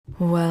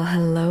Well,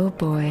 hello,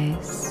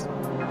 boys.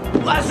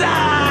 What's up?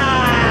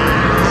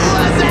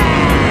 What's up?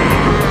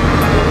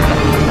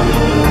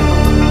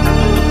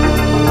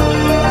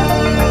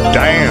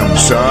 Damn,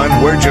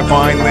 son, where'd you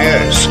find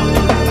this?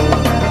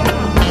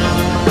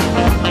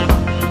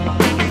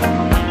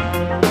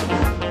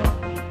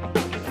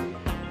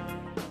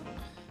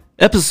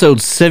 Episode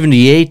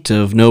 78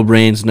 of No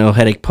Brains, No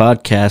Headache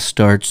podcast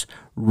starts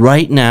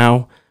right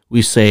now.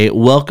 We say,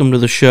 welcome to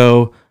the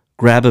show,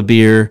 grab a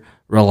beer,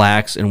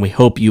 relax, and we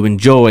hope you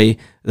enjoy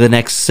the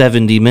next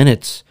 70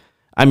 minutes.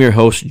 I'm your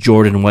host,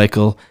 Jordan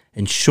Weichel,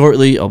 and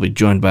shortly I'll be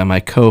joined by my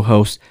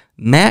co-hosts,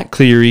 Matt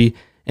Cleary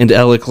and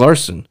Alec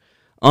Larson.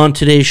 On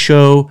today's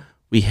show,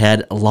 we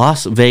had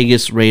Las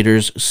Vegas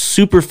Raiders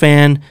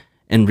superfan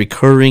and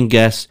recurring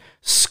guest,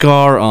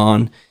 Scar,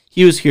 on.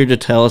 He was here to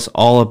tell us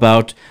all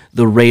about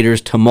the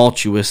Raiders'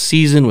 tumultuous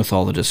season with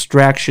all the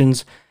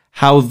distractions,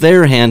 how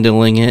they're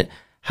handling it,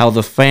 how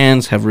the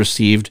fans have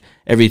received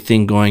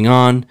everything going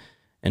on,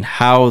 and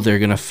how they're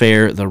going to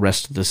fare the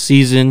rest of the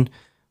season.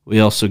 We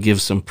also give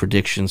some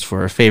predictions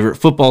for our favorite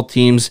football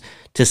teams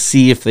to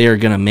see if they are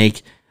going to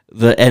make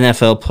the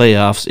NFL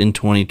playoffs in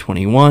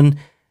 2021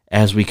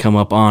 as we come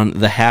up on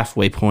the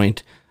halfway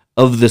point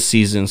of the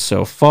season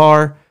so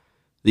far.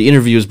 The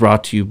interview is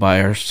brought to you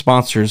by our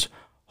sponsors,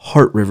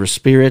 Heart River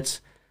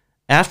Spirits.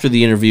 After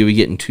the interview, we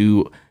get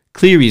into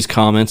Cleary's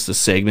Comments, the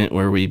segment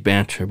where we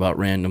banter about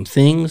random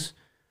things.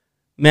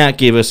 Matt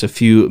gave us a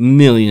few $1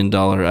 million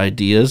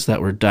ideas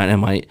that were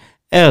dynamite,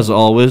 as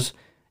always.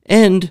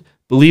 And,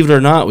 believe it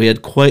or not, we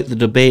had quite the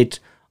debate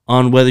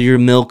on whether your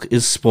milk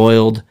is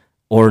spoiled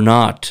or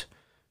not.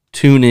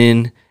 Tune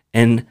in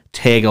and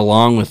tag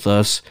along with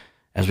us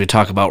as we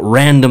talk about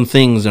random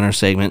things in our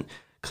segment,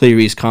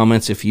 Cleary's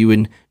Comments. If you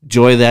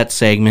enjoy that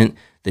segment,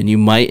 then you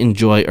might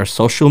enjoy our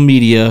social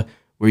media,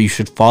 where you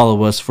should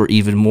follow us for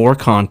even more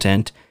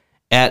content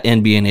at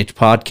NBNH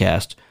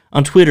Podcast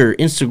on Twitter,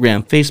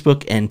 Instagram,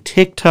 Facebook, and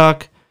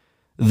TikTok.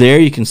 There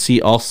you can see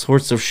all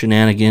sorts of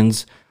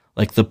shenanigans,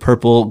 like the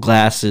purple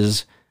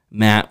glasses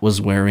Matt was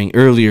wearing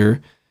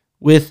earlier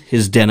with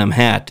his denim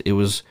hat. It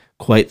was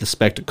quite the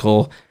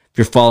spectacle. If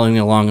you're following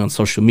along on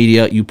social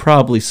media, you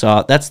probably saw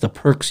it. That's the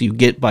perks you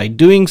get by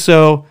doing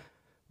so.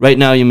 Right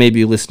now, you may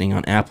be listening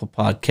on Apple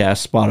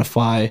Podcasts,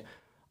 Spotify,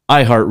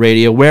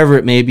 iHeartRadio, wherever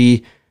it may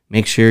be.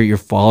 Make sure you're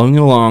following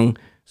along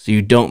so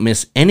you don't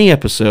miss any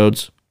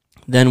episodes.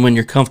 Then when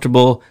you're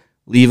comfortable,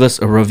 leave us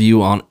a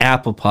review on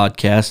Apple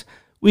Podcasts.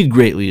 We'd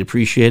greatly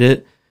appreciate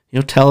it.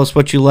 Tell us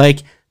what you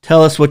like.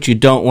 Tell us what you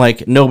don't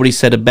like. Nobody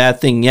said a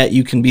bad thing yet.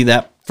 You can be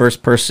that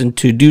first person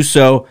to do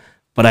so,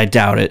 but I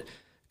doubt it,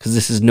 because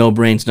this is No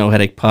Brains, No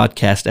Headache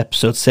podcast,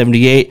 episode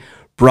 78,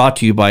 brought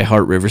to you by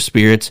Heart River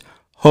Spirits,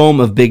 home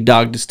of Big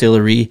Dog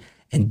Distillery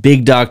and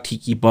Big Dog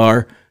Tiki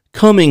Bar,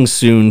 coming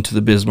soon to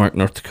the Bismarck,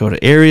 North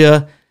Dakota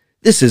area.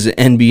 This is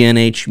an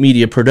NBNH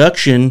media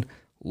production.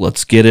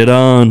 Let's get it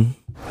on.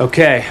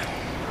 Okay.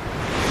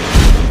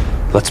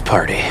 Let's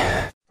party.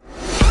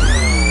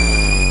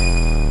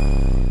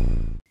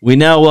 We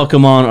now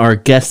welcome on our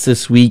guest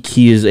this week.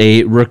 He is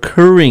a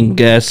recurring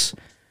guest,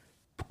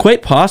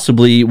 quite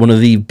possibly one of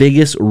the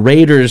biggest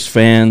Raiders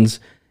fans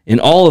in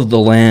all of the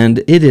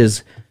land. It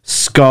is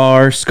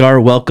Scar. Scar,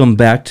 welcome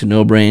back to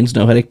No Brains,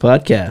 No Headache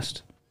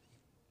podcast.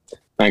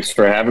 Thanks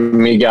for having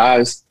me,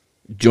 guys.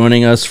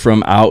 Joining us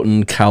from out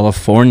in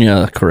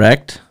California,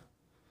 correct?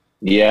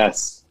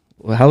 Yes.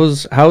 Well,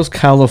 how's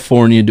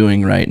California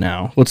doing right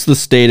now? What's the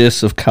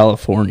status of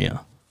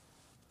California?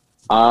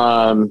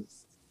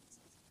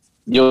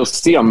 You'll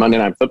see on Monday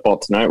Night Football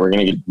tonight, we're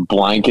going to get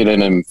blanketed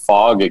in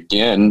fog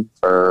again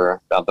for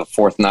about the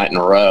fourth night in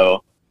a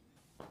row.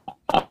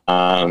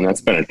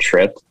 That's been a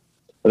trip.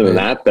 Other than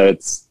that, though,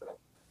 it's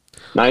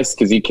nice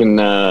because you can...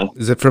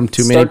 Is it from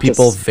too many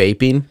people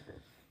vaping?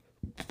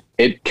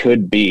 It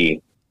could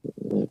be.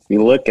 If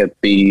you look at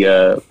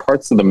the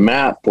parts of the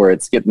map where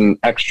it's getting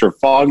extra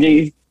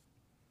foggy,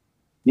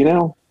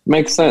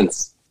 makes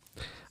sense.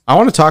 I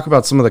want to talk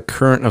about some of the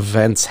current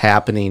events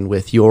happening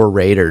with your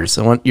Raiders.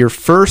 I want your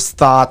first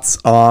thoughts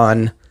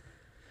on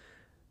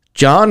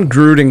John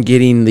Gruden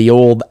getting the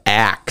old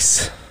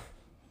axe.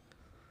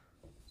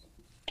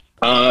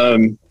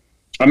 I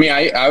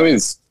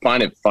always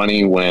find it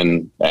funny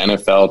when the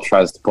NFL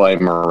tries to play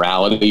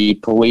morality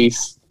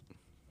police,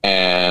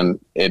 and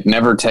it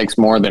never takes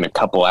more than a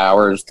couple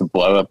hours to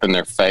blow up in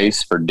their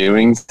face for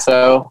doing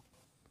so.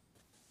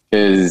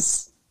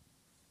 Because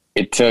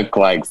it took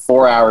like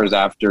 4 hours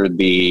after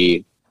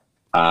the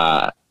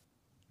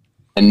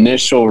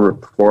initial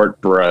report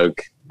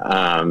broke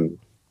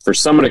for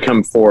someone to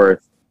come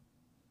forth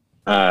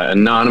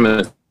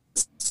anonymously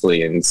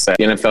and say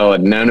the NFL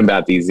had known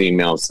about these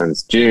emails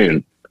since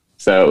June.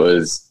 So it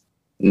was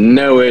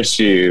no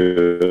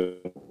issue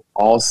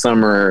all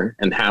summer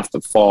and half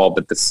the fall,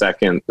 but the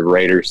second the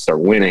Raiders start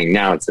winning,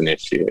 now it's an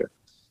issue.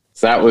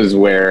 So that was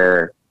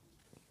where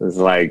it was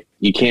like,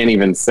 you can't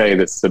even say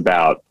this is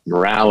about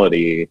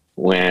morality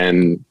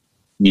when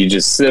you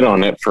just sit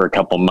on it for a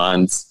couple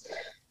months.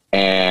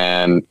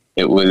 And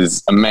it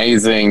was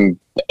amazing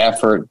the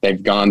effort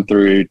they've gone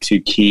through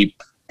to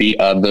keep the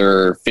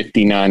other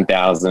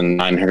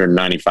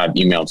 59,995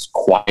 emails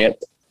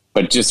quiet,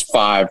 but just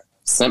 5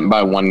 sent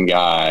by one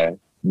guy.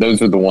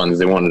 Those are the ones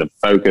they wanted to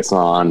focus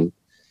on.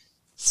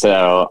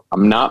 So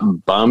I'm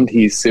not bummed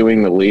he's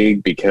suing the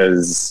league,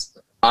 because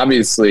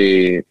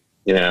obviously,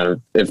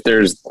 if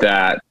there's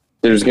that,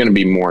 there's going to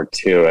be more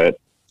to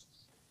it.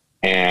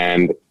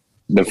 And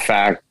the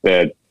fact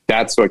that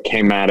that's what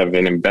came out of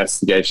an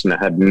investigation that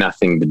had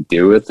nothing to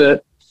do with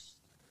it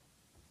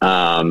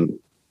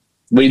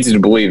leads you to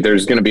believe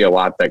there's going to be a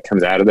lot that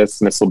comes out of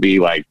this. And this will be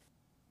like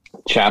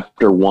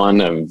chapter 1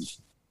 of,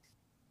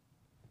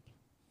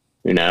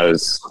 who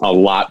knows, a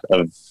lot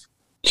of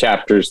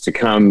chapters to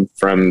come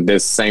from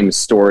this same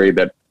story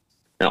that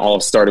all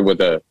started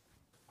with a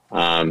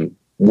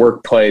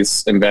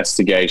workplace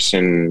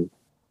investigation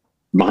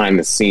behind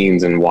the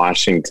scenes in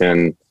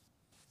Washington,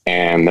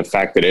 and the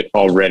fact that it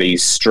already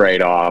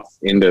strayed off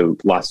into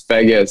Las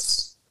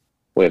Vegas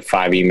with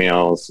 5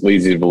 emails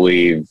leads you to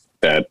believe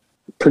that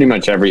pretty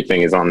much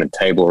everything is on the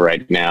table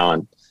right now.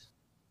 And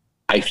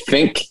I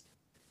think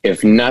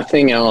if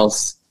nothing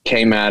else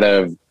came out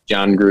of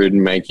John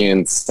Gruden making an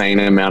insane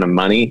amount of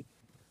money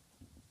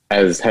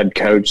as head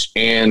coach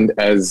and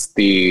as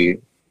the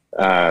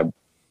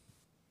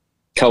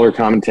color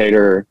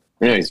commentator,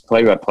 he's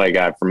play-by-play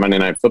guy for Monday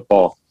Night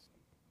Football,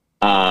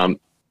 I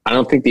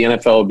don't think the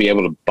NFL will be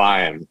able to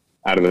buy him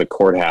out of the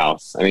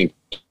courthouse. I think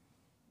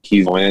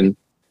he's in.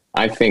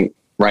 I think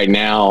right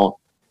now,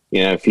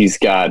 if he's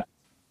got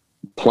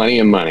plenty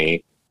of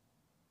money,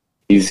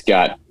 he's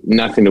got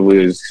nothing to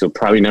lose. He'll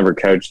probably never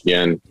coach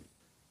again.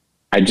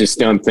 I just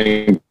don't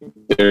think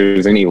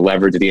there's any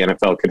leverage the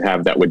NFL could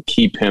have that would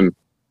keep him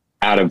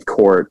out of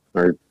court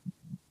or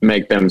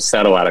make them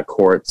settle out of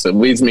court. So it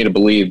leads me to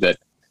believe that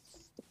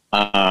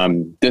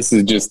this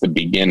is just the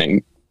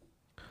beginning.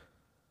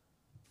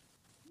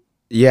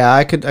 Yeah,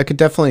 I could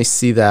definitely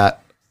see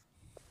that.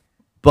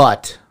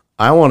 But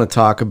I want to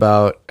talk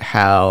about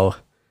how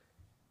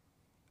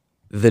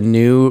the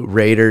new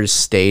Raiders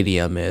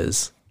stadium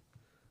is.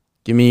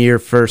 Give me your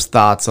first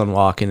thoughts on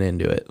walking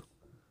into it.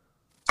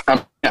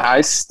 I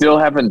still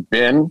haven't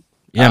been.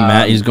 Yeah,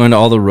 Matt, he's going to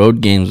all the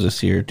road games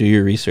this year. Do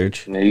your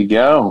research. There you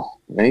go.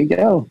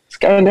 This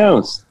guy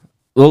knows.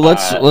 Well,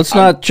 let's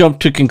not jump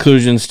to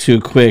conclusions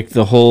too quick.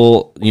 The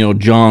whole,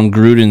 John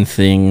Gruden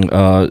thing,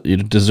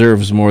 it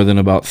deserves more than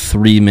about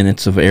 3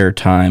 minutes of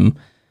airtime.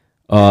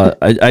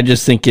 I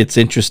just think it's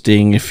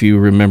interesting, if you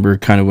remember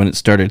kind of when it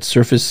started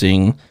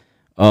surfacing.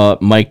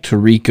 Mike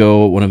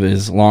Tirico, one of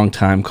his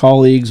longtime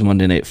colleagues,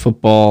 Monday Night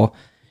Football,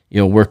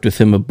 worked with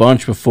him a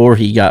bunch before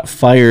he got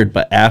fired,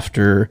 but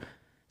after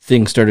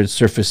things started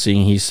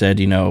surfacing, he said,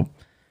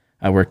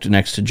 I worked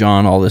next to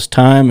John all this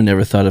time and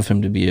never thought of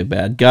him to be a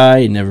bad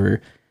guy. He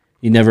never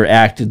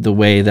acted the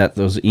way that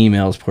those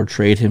emails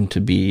portrayed him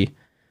to be.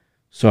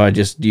 So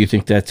do you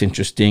think that's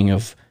interesting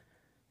of,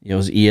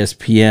 is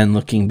ESPN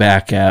looking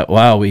back at,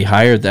 wow, we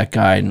hired that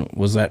guy, and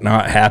was that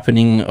not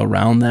happening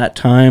around that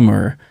time?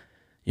 Or,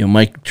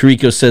 Mike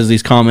Tirico says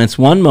these comments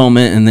one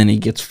moment and then he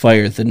gets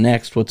fired the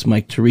next. What's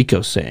Mike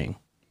Tirico saying?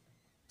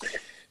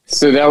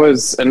 So that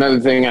was another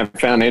thing I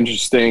found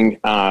interesting.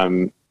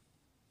 None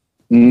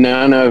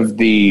of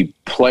the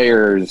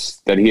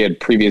players that he had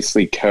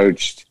previously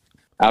coached,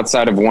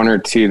 outside of one or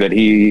two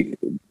the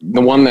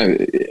one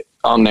that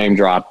I'll name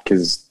drop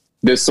because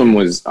this one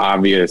was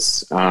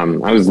obvious. I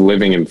was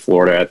living in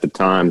Florida at the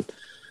time,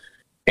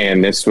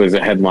 and this was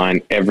a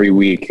headline every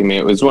week. I mean,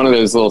 it was one of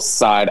those little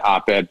side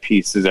op-ed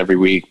pieces every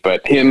week,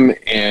 but him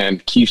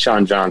and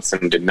Keyshawn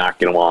Johnson did not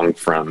get along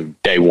from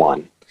day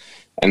one.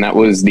 And that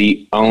was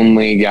the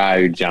only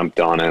guy who jumped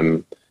on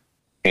him.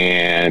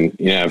 And,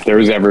 if there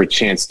was ever a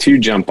chance to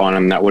jump on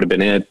him, that would have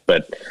been it.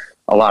 But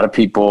a lot of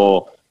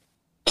people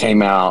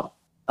came out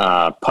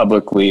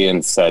publicly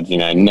and said,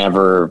 I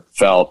never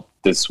felt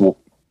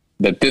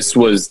that this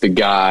was the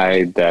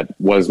guy that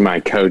was my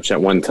coach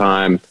at one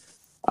time.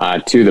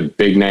 Two of the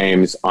big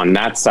names on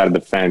that side of the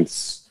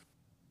fence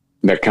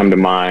that come to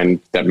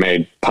mind that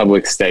made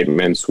public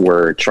statements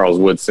were Charles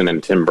Woodson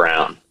and Tim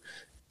Brown.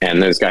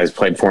 And those guys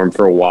played for him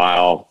for a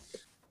while.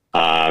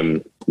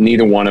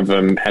 Neither one of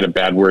them had a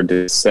bad word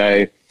to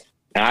say.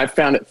 And I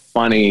found it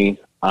funny.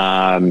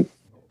 The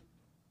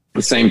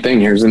same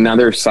thing. Here's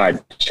another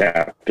side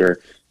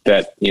chapter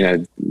that,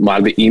 a lot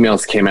of the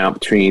emails came out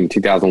between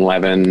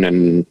 2011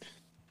 and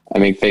I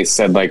think they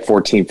said like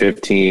 14,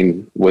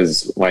 15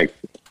 was like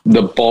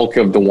the bulk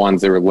of the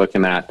ones they were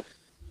looking at.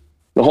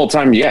 The whole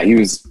time, yeah, he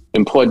was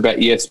employed by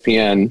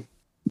ESPN.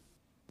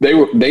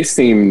 They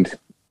seemed,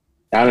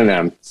 I don't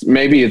know,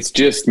 maybe it's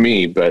just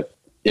me, but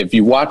if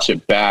you watch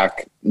it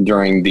back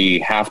during the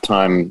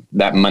halftime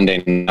that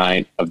Monday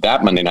night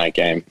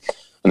game,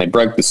 and they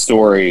broke the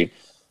story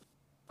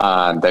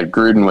that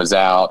Gruden was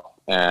out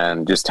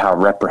and just how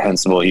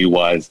reprehensible he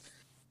was,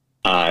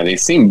 they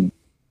seemed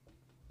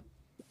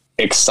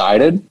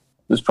excited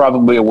is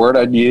probably a word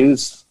I'd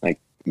use. Like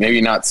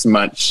maybe not so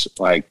much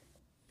like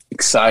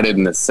excited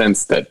in the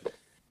sense that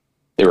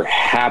they were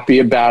happy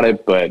about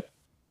it, but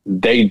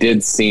they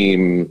did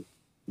seem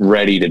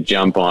ready to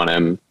jump on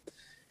him.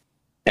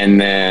 And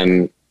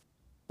then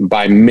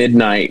by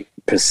midnight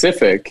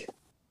Pacific,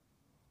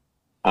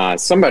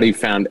 somebody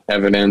found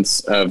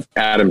evidence of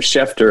Adam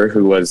Schefter,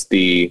 who was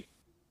the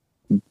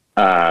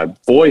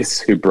voice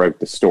who broke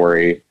the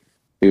story,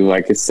 who,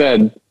 like I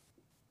said,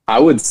 I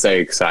would say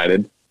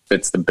excited,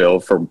 fits the bill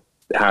for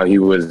how he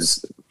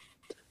was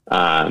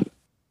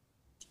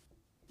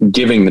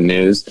giving the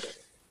news.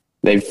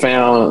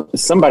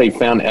 Somebody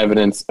found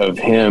evidence of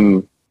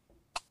him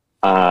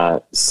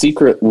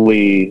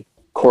secretly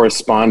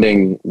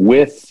corresponding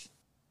with,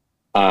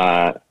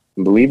 I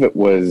believe it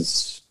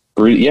was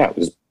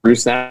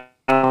Bruce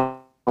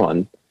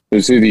Allen,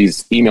 who's who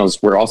these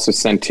emails were also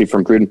sent to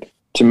from Gruden,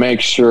 to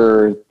make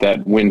sure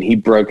that when he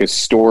broke a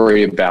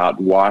story about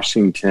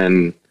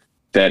Washington,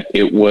 that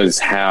it was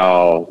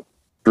how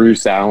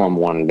Bruce Allen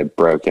wanted it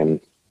broken.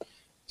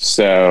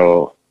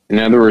 So, in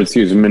other words,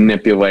 he was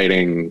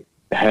manipulating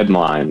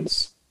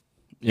headlines.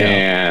 Yeah.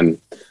 And,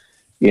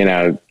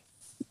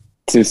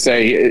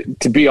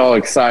 to be all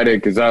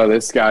excited because,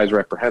 this guy's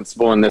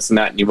reprehensible and this and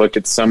that, and you look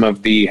at some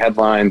of the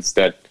headlines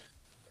that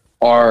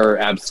are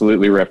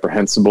absolutely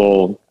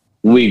reprehensible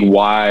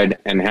league-wide,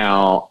 and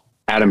how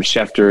Adam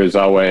Schefter is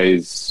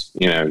always,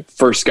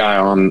 first guy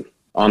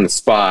on the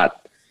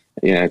spot.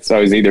 It's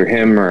always either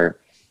him or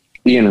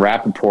Ian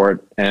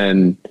Rappaport.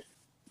 And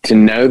to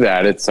know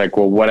that, it's like,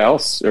 well, what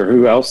else or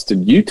who else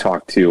did you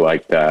talk to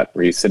like that?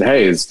 Where you said,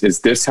 hey, is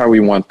this how we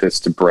want this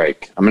to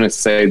break? I'm going to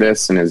say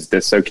this, and is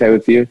this okay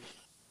with you?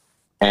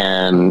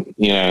 And,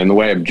 in the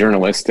way of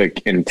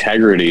journalistic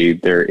integrity,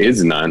 there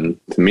is none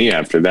to me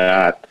after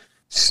that.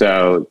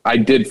 So I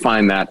did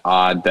find that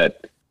odd that,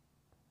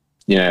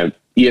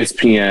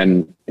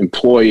 ESPN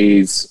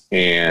employees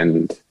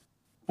and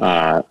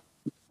then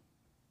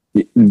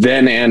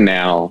and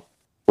now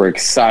were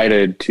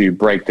excited to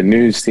break the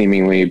news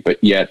seemingly,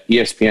 but yet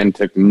ESPN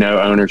took no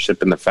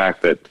ownership in the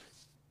fact that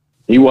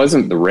he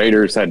wasn't the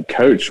Raiders head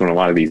coach when a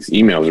lot of these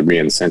emails are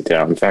being sent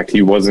out. In fact,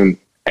 he wasn't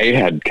a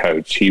head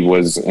coach. He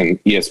was an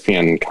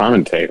ESPN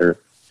commentator.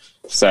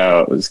 So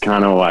it was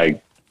kind of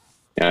like,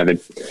 they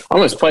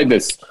almost played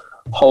this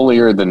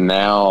holier than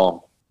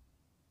thou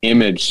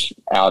image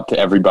out to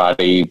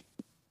everybody.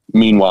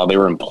 Meanwhile, they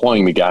were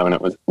employing the guy when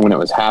it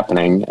was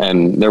happening,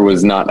 and there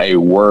was not a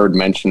word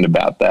mentioned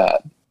about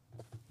that.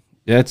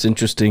 Yeah, it's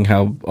interesting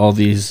how all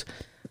these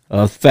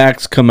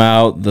facts come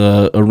out,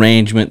 the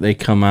arrangement they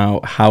come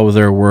out, how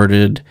they're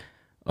worded,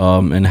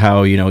 and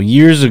how,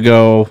 years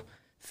ago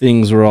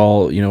things were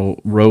all,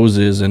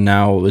 roses, and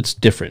now it's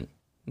different.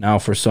 Now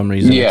for some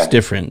reason it's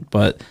different.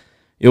 But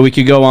we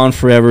could go on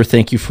forever.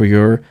 Thank you for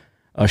your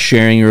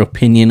sharing your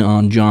opinion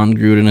on Jon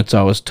Gruden. It's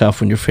always tough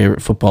when your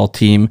favorite football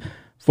team,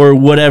 for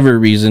whatever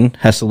reason,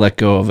 has to let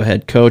go of a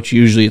head coach.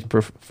 Usually it's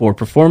for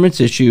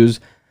performance issues,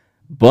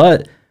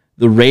 but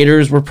the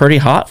Raiders were pretty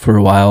hot for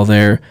a while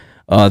there.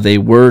 They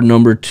were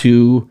number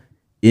 2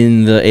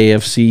 in the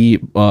AFC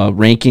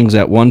rankings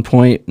at one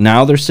point.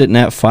 Now they're sitting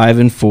at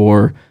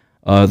 5-4.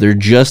 They're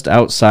just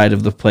outside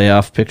of the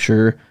playoff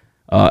picture,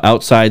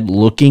 outside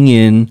looking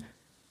in.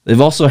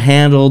 They've also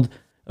handled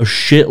a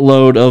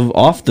shitload of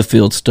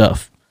off-the-field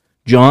stuff.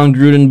 Jon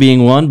Gruden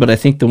being one, but I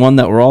think the one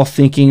that we're all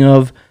thinking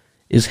of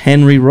is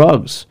Henry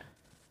Ruggs.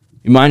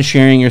 You mind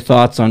sharing your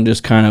thoughts on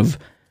just kind of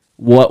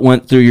what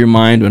went through your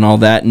mind when all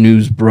that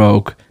news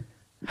broke,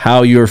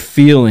 how you're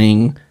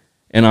feeling,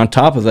 and on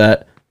top of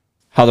that,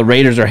 how the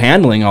Raiders are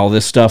handling all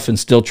this stuff and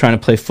still trying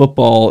to play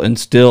football and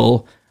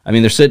still,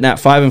 they're sitting at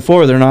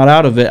 5-4, they're not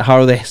out of it. How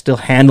are they still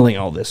handling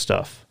all this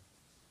stuff?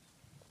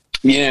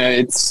 Yeah,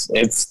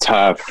 it's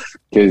tough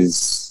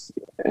because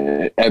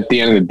at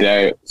the end of the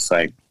day, it's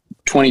like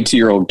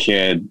 22-year-old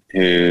kid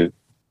who,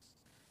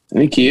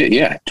 I think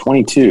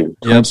 22,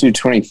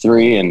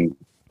 23, and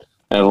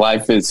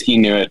life as he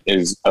knew it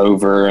is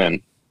over,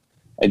 and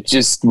it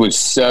just was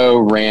so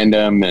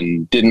random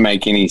and didn't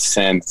make any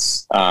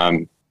sense.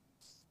 I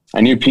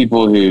knew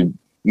people who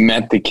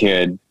met the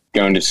kid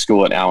going to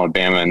school at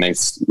Alabama, and they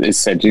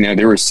said,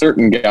 there were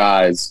certain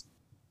guys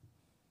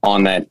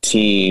on that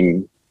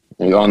team,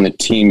 on the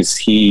teams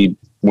he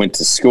went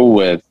to school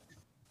with,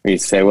 where you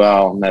say,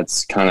 well,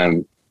 that's kind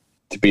of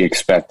to be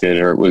expected,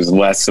 or it was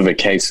less of a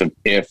case of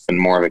if and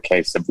more of a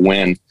case of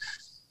when.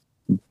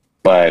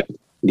 But,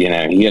 he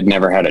had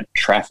never had a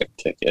traffic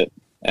ticket,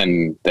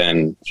 and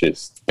then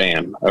just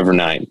bam,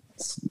 overnight,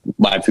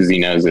 life as he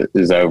knows it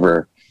is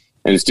over.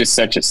 It was just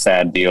such a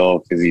sad deal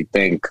because you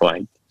think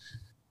I'll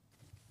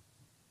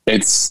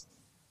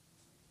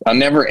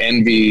never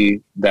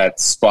envy that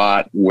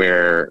spot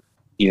where,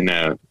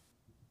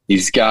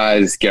 these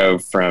guys go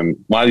from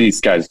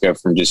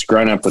just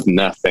growing up with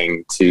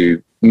nothing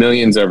to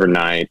millions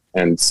overnight.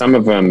 And some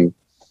of them,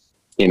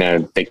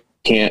 they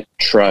can't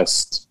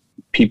trust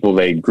people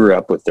they grew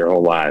up with their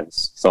whole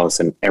lives. So all of a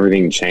sudden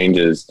everything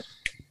changes.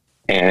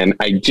 And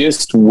I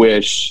just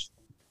wish,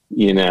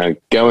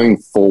 going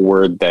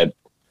forward that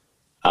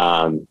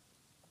NFL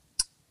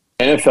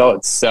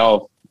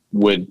itself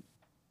would,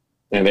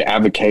 they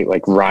advocate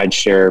like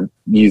rideshare,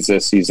 use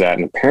this, use that.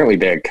 And apparently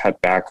they had cut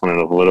back on it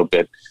a little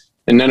bit.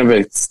 and none of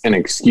it's an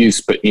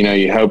excuse, but,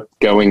 you hope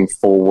going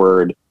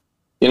forward,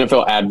 the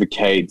NFL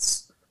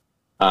advocates,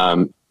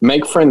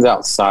 make friends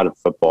outside of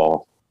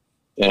football.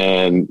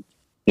 And,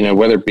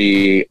 whether it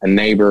be a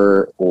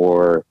neighbor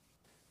or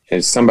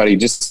as somebody,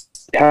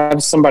 just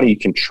have somebody you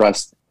can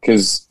trust.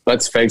 Because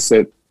let's face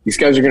it, these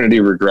guys are going to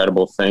do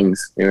regrettable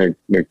things. A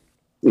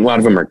lot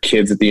of them are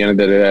kids at the end of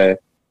the day.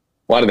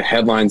 A lot of the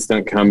headlines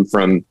don't come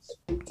from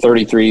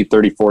 33,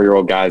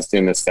 34-year-old guys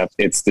doing this stuff.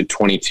 It's the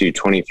 22,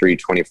 23,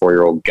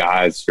 24-year-old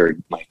guys who are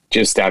like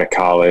just out of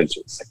college.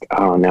 It's like,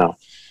 oh no.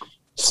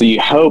 So you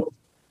hope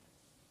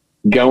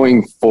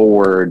going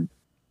forward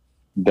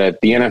that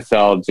the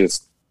NFL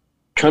just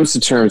comes to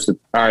terms with,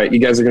 all right, you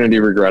guys are going to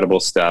do regrettable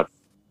stuff.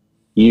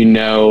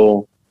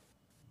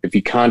 If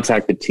you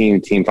contact the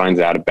team finds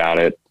out about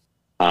it.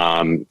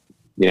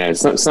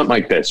 It's something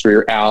like this where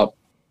you're out,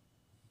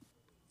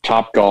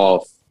 Top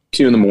Golf,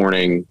 2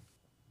 a.m,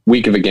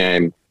 week of a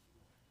game.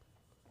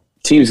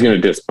 Team's going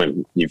to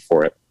discipline you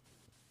for it.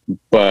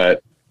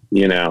 But,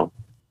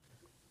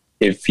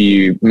 if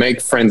you make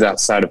friends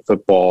outside of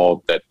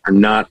football that are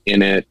not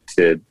in it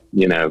to,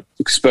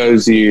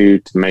 expose you,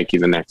 to make you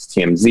the next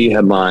TMZ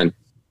headline,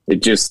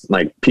 it just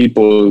like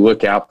people who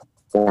look out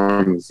for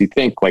them, you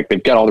think like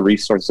they've got all the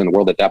resources in the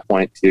world at that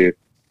point to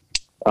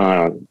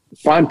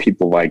find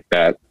people like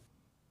that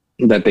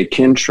they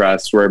can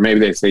trust, where maybe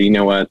they say, you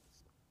know what,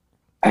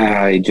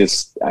 I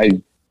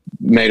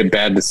made a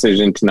bad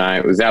decision tonight.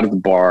 It was out of the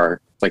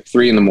bar. It's like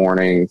 3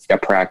 a.m.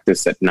 Got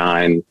practice at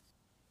 9.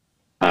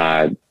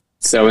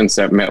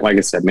 So-and-so, like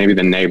I said, maybe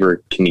the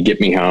neighbor, can you get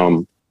me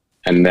home?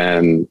 And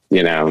then,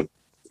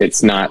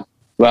 it's not,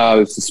 well, I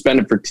was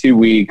suspended for 2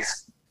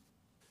 weeks.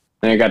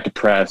 Then I got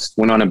depressed,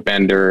 went on a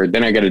bender.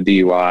 Then I got a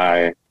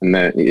DUI. And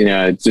then,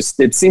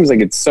 it seems like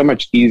it's so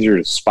much easier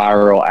to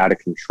spiral out of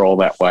control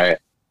that way.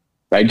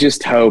 I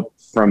just hope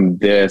from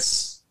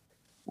this,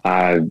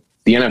 the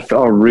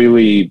NFL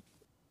really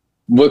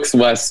looks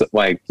less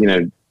like,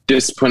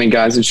 disciplining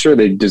guys. And sure,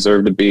 they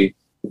deserve to be,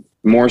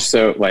 more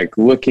so like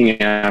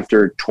looking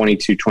after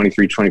 22,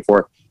 23,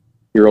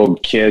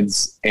 24-year-old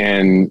kids.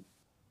 And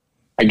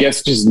I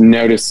guess just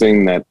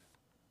noticing that,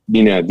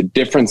 the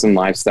difference in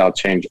lifestyle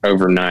change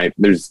overnight,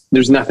 there's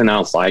nothing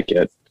else like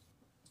it.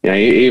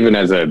 Even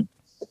as a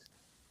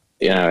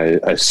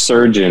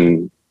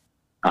surgeon,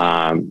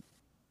 that's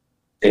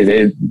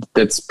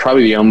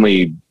probably the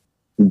only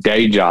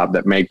day job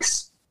that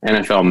makes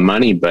NFL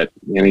money, but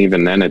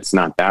even then it's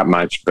not that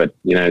much. But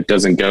it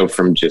doesn't go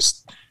from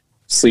just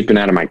sleeping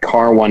out of my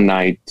car one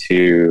night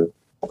to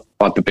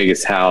bought the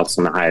biggest house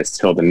on the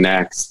highest hill the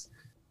next.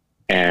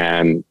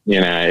 And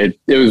it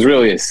was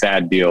really a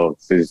sad deal.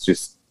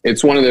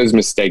 It's one of those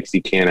mistakes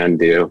you can't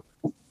undo.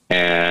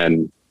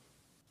 And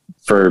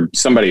for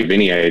somebody of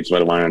any age,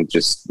 let alone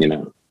just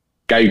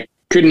guy who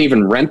couldn't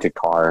even rent a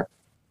car,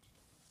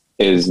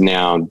 is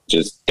now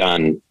just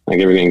done. Like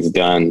everything's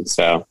done.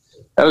 So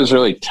that was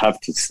really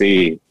tough to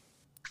see.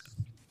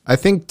 I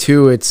think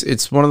too,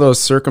 it's one of those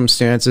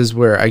circumstances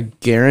where I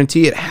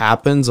guarantee it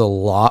happens a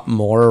lot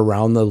more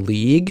around the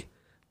league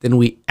than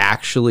we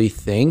actually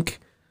think.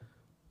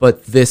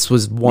 But this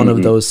was one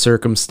of those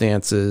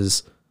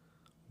circumstances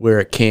where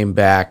it came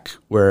back,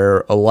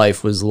 where a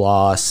life was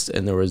lost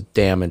and there was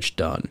damage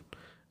done.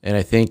 And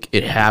I think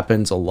it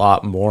happens a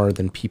lot more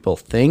than people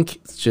think.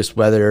 It's just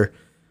whether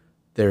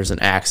there's an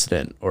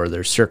accident or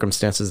there's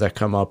circumstances that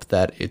come up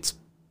that it's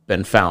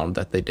been found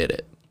that they did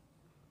it.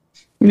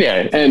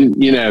 Yeah,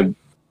 and,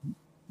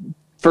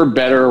 for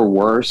better or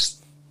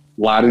worse,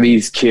 a lot of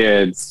these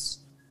kids,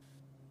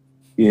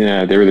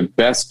 they were the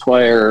best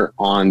player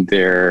on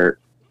their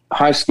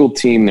high school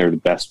team. They were the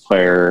best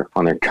player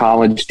on their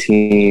college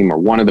team or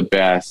one of the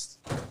best.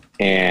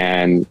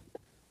 And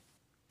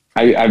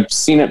I've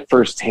seen it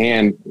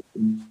firsthand.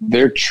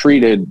 They're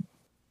treated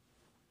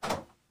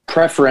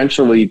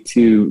preferentially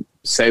to,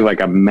 say,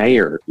 like a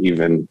mayor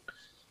even.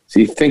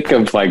 So you think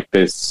of like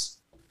this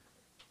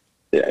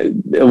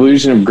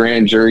illusion of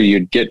grandeur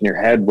you'd get in your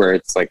head where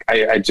it's like,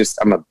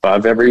 I'm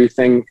above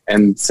everything.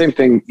 And same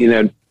thing,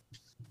 not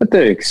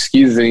to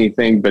excuse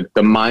anything, but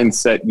the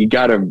mindset, you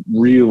got to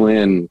reel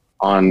in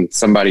on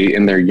somebody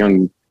in their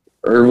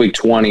early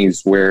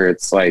 20s where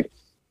it's like,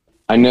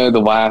 I know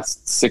the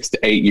last 6 to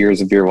 8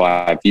 years of your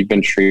life, you've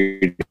been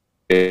treated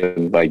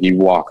like you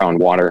walk on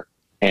water.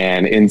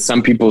 And in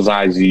some people's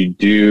eyes you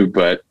do,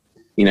 but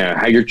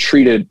how you're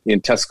treated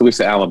in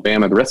Tuscaloosa,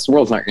 Alabama, the rest of the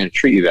world's not going to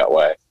treat you that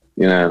way,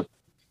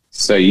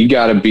 So you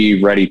got to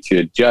be ready to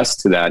adjust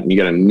to that, and you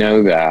got to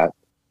know that.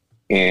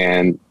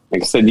 And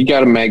like I said, you got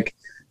to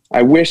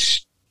I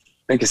wish,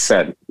 like I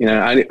said,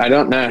 I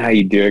don't know how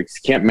you do it, 'cause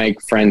you can't make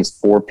friends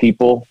for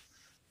people.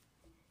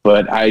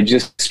 But I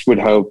just would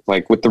hope,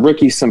 like with the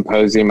rookie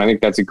symposium, I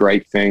think that's a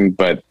great thing.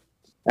 But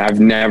I've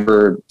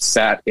never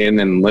sat in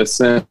and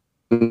listened.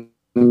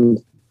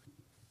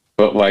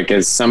 But like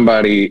as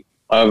somebody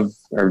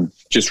or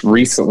just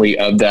recently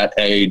of that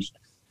age,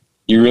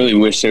 you really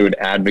wish they would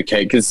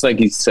advocate, because like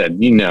you said,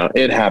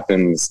 it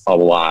happens a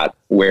lot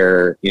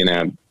where,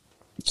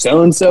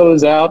 so-and-so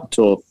is out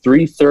till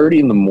 3:30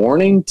 in the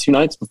morning, 2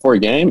 nights before a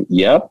game.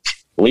 Yep.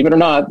 Believe it or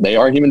not, they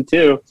are human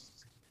too.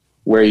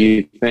 Where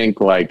you think,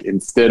 like,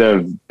 instead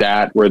of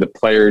that, where the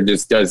player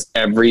just does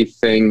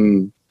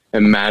everything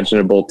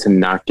imaginable to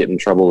not get in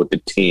trouble with the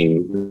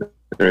team,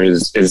 or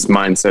his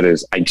mindset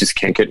is, I just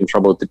can't get in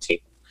trouble with the team.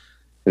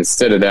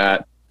 Instead of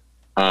that,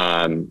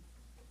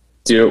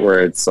 do it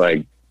where it's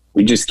like,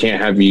 we just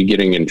can't have you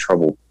getting in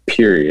trouble,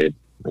 period.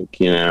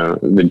 Like, you know,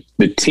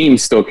 the team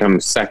still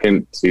comes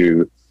second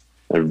to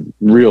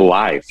real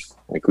life.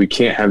 Like, we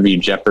can't have you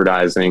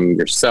jeopardizing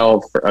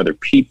yourself or other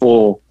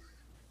people.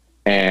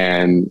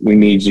 And we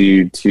need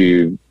you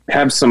to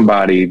have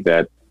somebody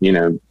that, you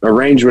know,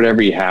 arrange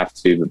whatever you have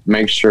to,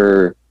 make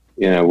sure,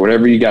 you know,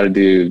 whatever you got to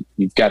do,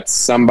 you've got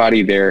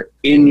somebody there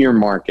in your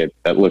market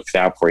that looks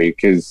out for you.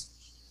 Because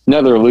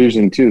another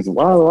illusion too is,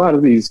 well, a lot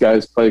of these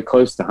guys play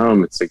close to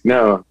home. It's like,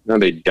 no,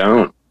 they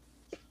don't.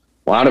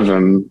 A lot of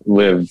them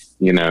live,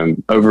 you know,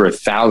 over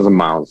 1,000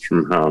 miles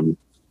from home.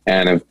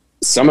 And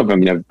some of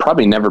them have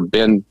probably never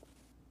been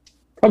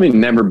to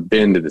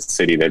the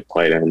city they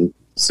played in.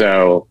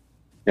 So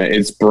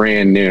it's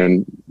brand new.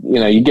 And, you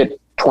know, you get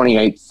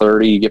 28,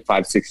 30, you get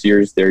 5-6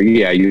 years there.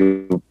 Yeah,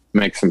 you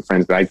make some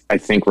friends. But I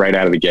think right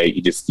out of the gate,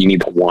 you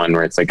need that one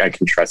where it's like, I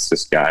can trust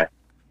this guy.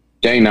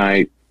 Day,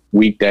 night,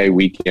 weekday,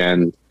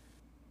 weekend,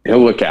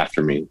 he'll look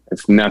after me,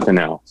 if nothing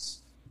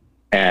else.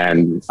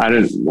 And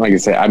like I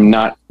say, I'm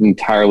not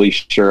entirely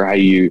sure how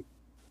you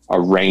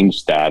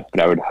arrange that, but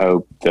I would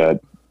hope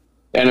that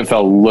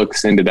NFL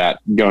looks into that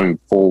going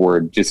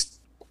forward,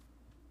 just,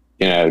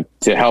 you know,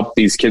 to help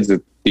these kids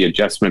with the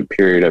adjustment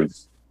period of,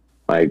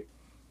 like,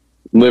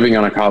 living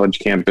on a college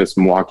campus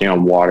and walking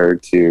on water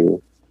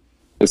to,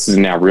 this is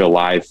now real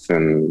life.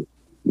 And,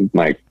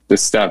 like,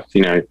 this stuff,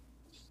 you know, you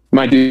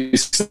might do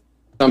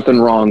something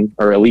wrong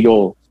or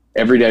illegal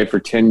every day for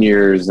 10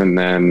 years. And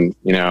then,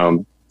 you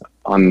know,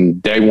 on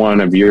day one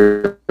of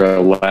year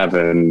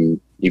 11,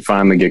 you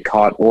finally get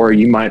caught, or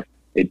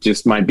it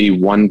just might be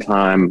one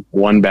time,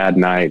 one bad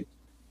night,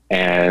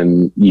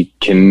 and you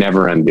can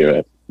never undo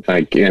it.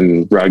 Like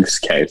in Ruggs'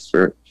 case,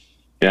 or,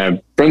 you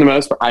know, for the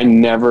most part, I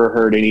never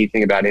heard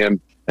anything about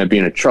him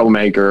being a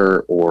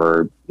troublemaker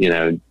or, you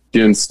know,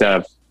 doing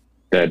stuff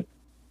that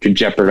could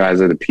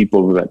jeopardize other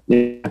people. But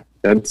yeah,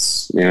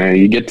 that's, you know,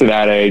 you get to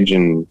that age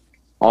and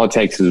all it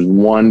takes is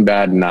one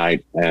bad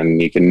night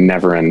and you can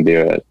never undo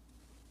it.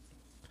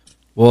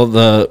 Well,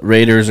 the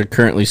Raiders are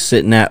currently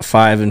sitting at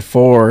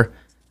 5-4.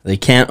 They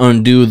can't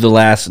undo the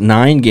last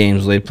 9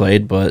 games they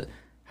played, but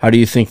how do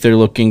you think they're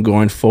looking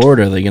going forward?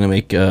 Are they going to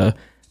make a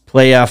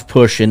playoff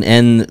push and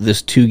end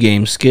this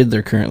 2-game skid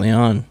they're currently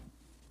on?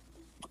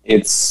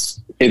 It's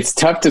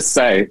tough to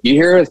say. You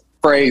hear a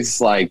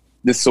phrase like,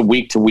 this is a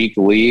week-to-week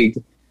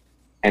league,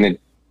 and it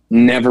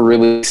never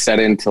really set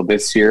in until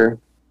this year.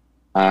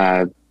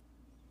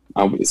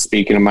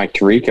 Speaking of Mike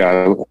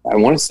Tirico, I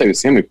want to say it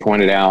was him who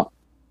pointed out,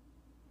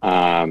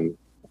 I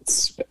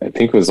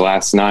think it was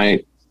last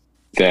night,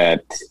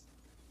 that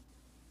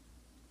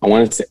I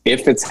wanted to,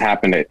 if it's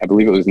happened, I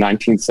believe it was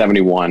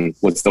 1971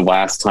 was the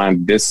last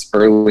time this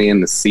early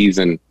in the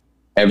season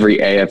every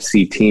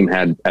AFC team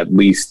had at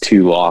least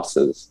 2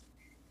 losses.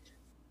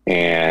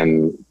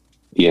 And,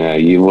 you know,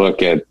 you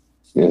look at,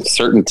 you know,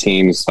 certain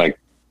teams, like,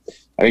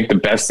 I think the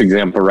best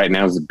example right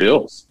now is the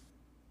Bills.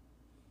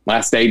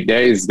 Last 8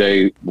 days,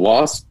 they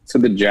lost to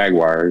the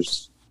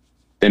Jaguars,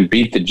 then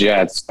beat the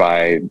Jets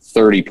by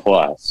 30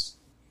 plus.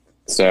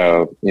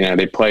 So, you know,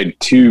 they played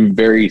 2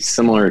 very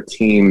similar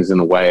teams in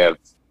the way of,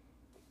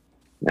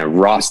 you know,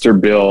 roster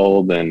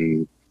build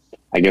and,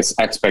 I guess,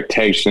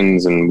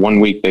 expectations. And one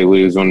week they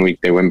lose, one week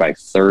they win by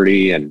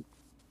 30. And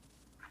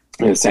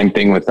the same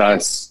thing with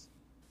us,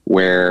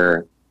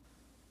 where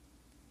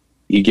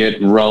you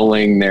get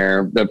rolling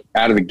there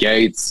out of the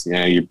gates. You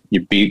know,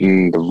 you're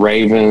beating the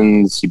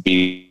Ravens, you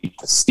beat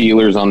the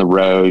Steelers on the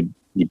road,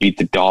 you beat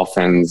the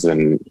Dolphins,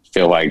 and you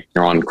feel like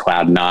you're on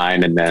cloud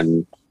 9. And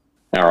then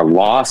our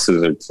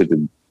losses are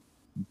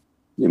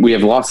we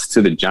have losses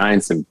to the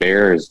Giants and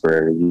Bears,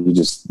 where you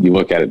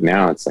look at it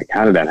now, it's like,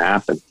 how did that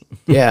happen?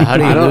 Yeah, how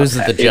do you lose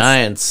to the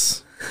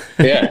Giants?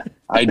 Yeah,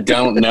 I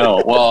don't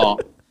know. Well,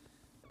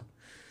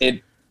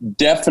 it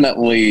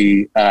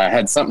definitely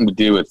had something to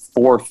do with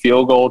 4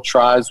 field goal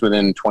tries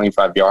within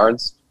 25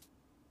 yards.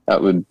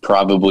 That would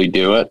probably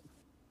do it.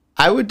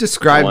 I would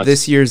describe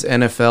this year's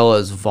NFL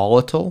as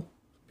volatile,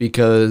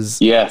 because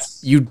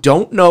yes, you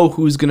don't know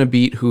who's going to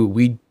beat who.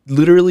 We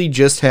literally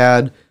just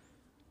had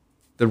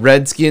the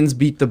Redskins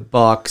beat the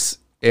Bucks,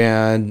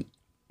 and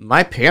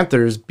my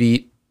Panthers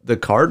beat the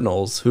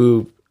Cardinals,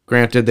 who,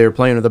 granted, they were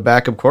playing with a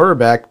backup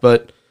quarterback,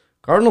 but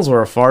Cardinals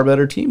were a far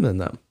better team than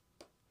them.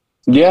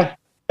 Yeah.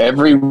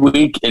 Every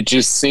week, it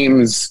just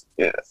seems,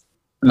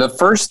 the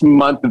first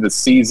month of the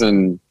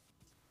season,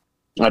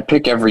 I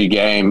pick every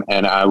game,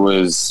 and I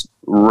was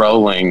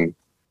rolling,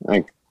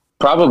 like,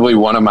 probably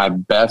one of my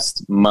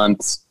best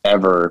months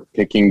ever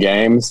picking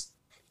games.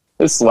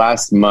 This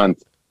last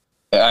month,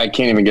 I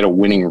can't even get a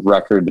winning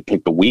record to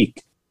pick the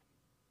week.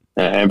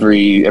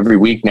 Every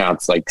week now,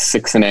 it's like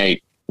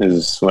 6-8,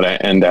 is what I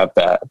end up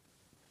at.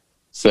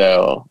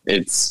 So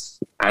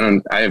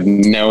I have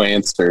no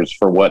answers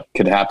for what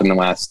could happen in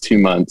the last 2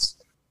 months.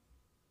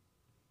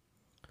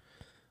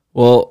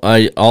 Well,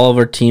 all of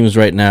our teams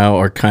right now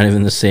are kind of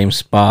in the same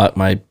spot.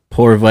 My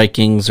poor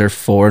Vikings are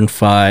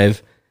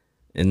 4-5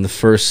 in the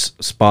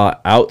first spot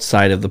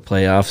outside of the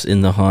playoffs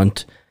in the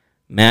hunt.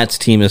 Matt's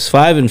team is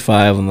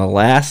 5-5 on the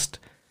last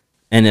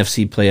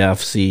NFC playoff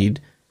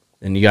seed.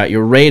 Then you got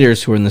your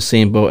Raiders, who are in the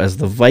same boat as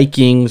the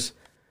Vikings.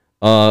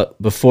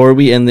 Before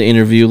we end the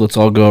interview, let's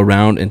all go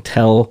around and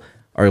tell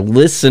our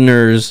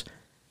listeners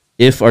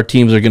if our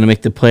teams are going to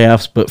make the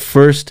playoffs. But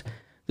first,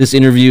 this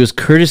interview is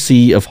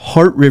courtesy of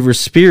Heart River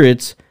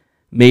Spirits,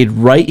 made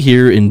right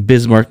here in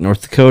Bismarck,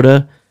 North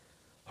Dakota.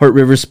 Heart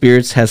River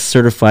Spirits has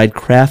certified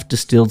craft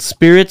distilled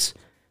spirits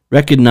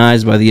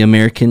recognized by the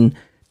American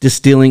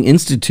Distilling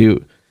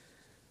Institute.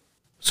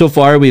 So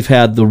far, we've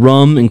had the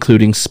rum,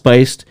 including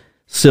spiced,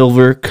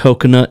 silver,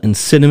 coconut, and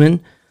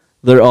cinnamon.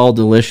 They're all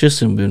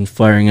delicious, and we've been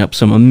firing up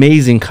some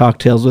amazing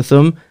cocktails with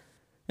them.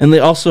 And they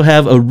also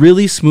have a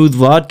really smooth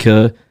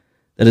vodka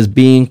that is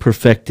being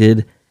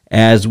perfected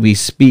as we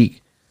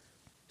speak.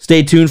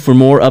 Stay tuned for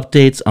more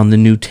updates on the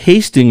new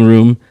tasting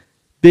room,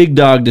 Big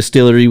Dog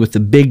Distillery with the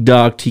Big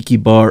Dog Tiki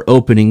Bar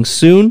opening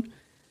soon.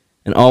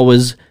 And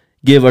always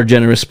give our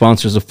generous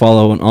sponsors a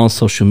follow on all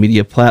social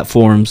media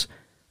platforms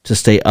to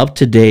stay up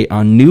to date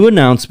on new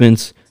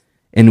announcements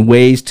and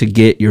ways to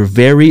get your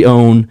very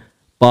own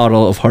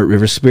bottle of Heart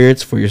River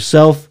Spirits for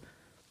yourself.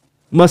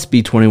 Must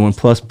be 21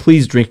 plus.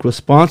 Please drink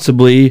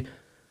responsibly.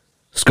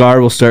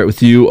 Scar, we'll start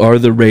with you. Are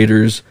the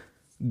Raiders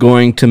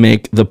going to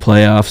make the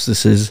playoffs?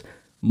 This is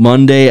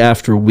Monday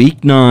after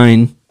week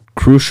 9,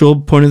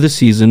 crucial point of the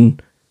season,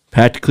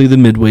 practically the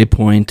midway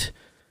point.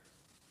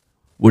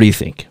 What do you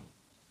think?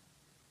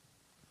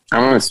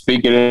 I'm going to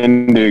speak it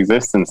into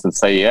existence and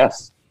say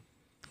yes.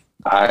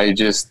 I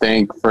just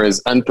think for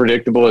as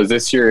unpredictable as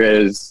this year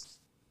is,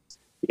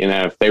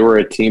 if they were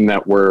a team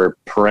that were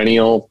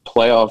perennial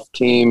playoff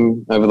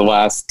team over the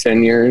last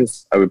 10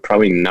 years, I would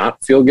probably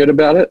not feel good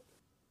about it.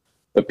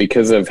 But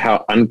because of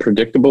how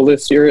unpredictable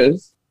this year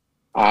is,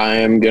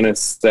 I'm going to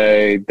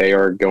say they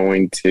are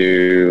going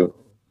to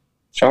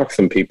shock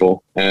some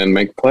people and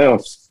make the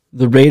playoffs.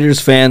 The Raiders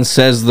fan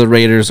says the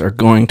Raiders are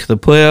going to the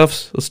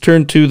playoffs. Let's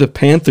turn to the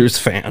Panthers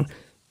fan.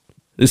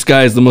 This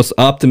guy is the most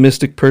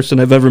optimistic person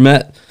I've ever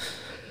met.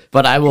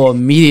 But I will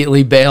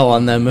immediately bail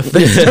on them if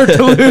they start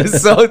to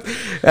lose. So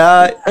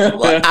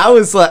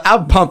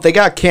I'm pumped. They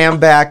got Cam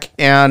back,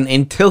 and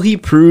until he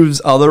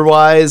proves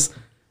otherwise,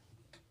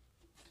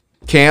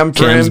 Cam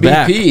for Cam's MVP.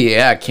 back.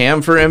 Yeah,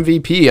 Cam for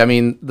MVP. I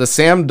mean, the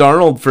Sam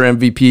Darnold for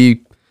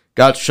MVP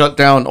got shut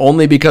down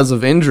only because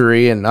of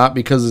injury and not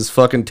because of his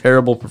fucking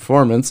terrible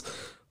performance.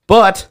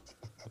 But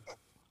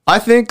I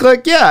think,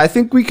 I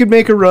think we could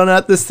make a run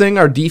at this thing.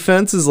 Our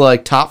defense is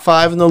top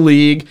 5 in the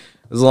league.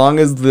 As long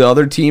as the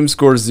other team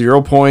scores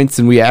 0 points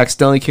and we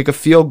accidentally kick a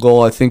field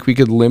goal, I think we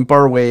could limp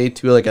our way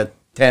to a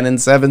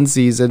 10-7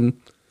 season,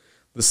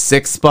 the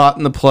 6th spot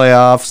in the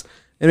playoffs,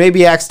 and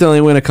maybe accidentally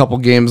win a couple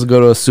games and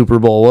go to a Super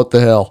Bowl. What the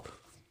hell?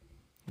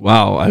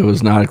 Wow, I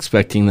was not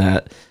expecting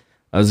that.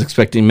 I was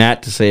expecting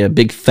Matt to say a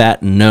big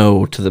fat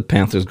no to the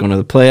Panthers going to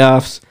the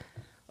playoffs.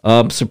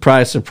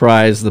 Surprise,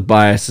 surprise, the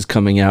bias is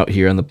coming out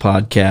here on the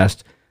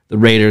podcast. The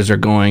Raiders are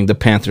going, the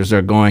Panthers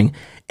are going,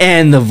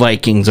 and the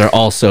Vikings are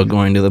also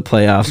going to the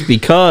playoffs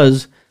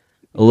because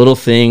a little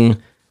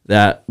thing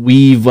that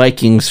we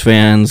Vikings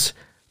fans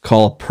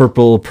call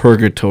purple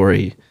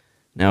purgatory.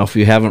 Now, if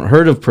you haven't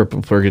heard of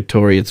purple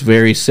purgatory, it's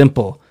very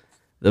simple.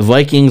 The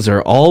Vikings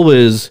are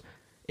always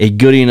a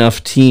good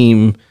enough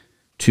team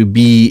to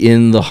be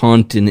in the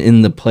hunt and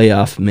in the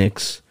playoff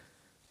mix,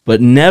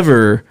 but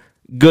never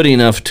good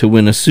enough to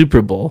win a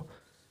Super Bowl.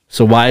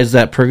 So why is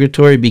that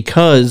purgatory?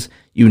 Because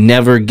you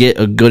never get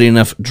a good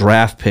enough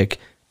draft pick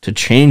to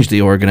change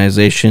the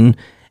organization,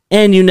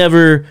 and you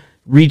never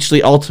reach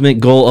the ultimate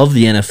goal of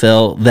the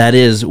NFL, that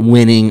is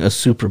winning a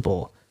Super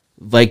Bowl.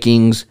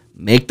 Vikings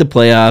make the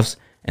playoffs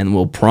and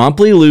will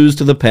promptly lose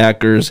to the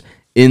Packers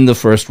in the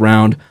first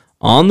round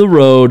on the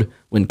road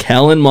when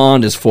Kellen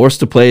Mond is forced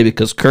to play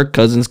because Kirk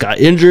Cousins got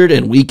injured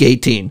in Week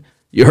 18.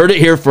 You heard it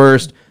here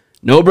first.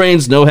 No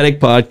Brains, No Headache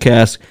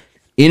podcast.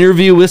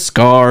 Interview with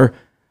Scar.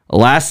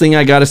 Last thing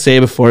I got to say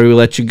before we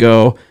let you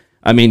go.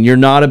 I mean, you're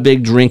not a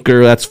big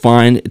drinker. That's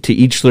fine. To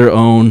each their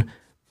own.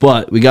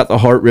 But we got the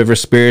Heart River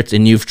Spirits,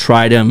 and you've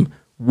tried them.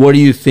 What do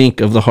you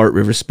think of the Heart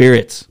River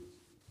Spirits?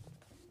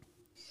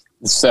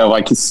 So,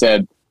 like you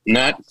said,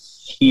 not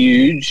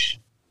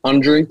huge on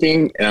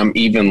drinking, and I'm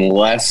even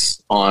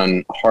less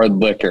on hard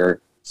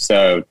liquor.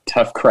 So,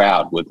 tough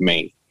crowd with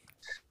me.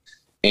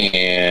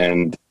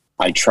 And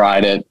I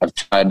tried it. I've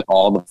tried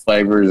all the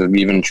flavors. I've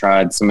even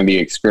tried some of the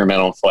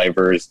experimental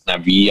flavors, and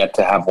I've yet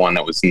to have one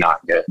that was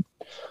not good.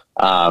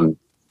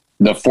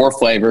 The 4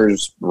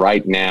 flavors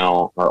right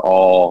now are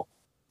all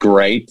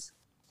great.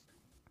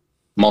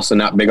 I'm also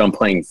not big on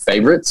playing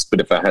favorites, but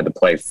if I had to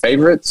play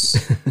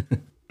favorites,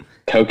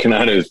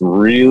 coconut is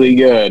really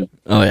good.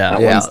 Oh, yeah.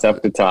 That one's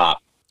tough to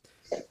top.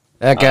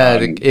 That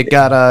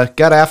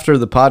got after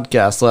the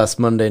podcast last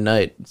Monday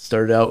night.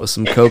 Started out with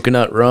some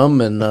coconut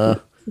rum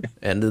and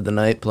ended the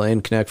night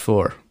playing Connect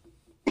 4.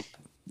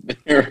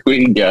 There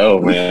we go,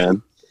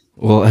 man.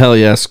 Well, hell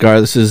yeah, Scar.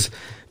 This has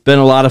been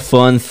a lot of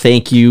fun.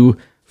 Thank you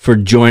for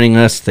joining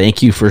us.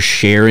 Thank you for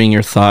sharing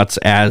your thoughts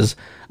as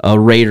a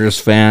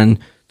Raiders fan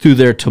through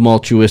their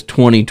tumultuous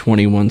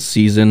 2021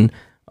 season.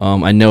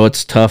 I know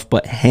it's tough,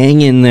 but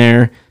hang in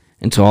there.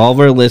 And to all of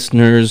our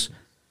listeners,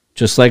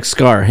 just like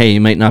Scar, hey,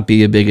 you might not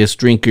be the biggest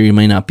drinker, you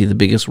might not be the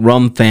biggest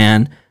rum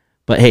fan,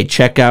 but hey,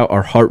 check out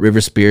our Heart River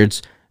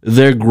Spirits.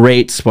 They're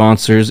great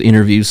sponsors,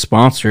 interviews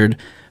sponsored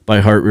by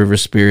Heart River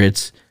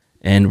Spirits,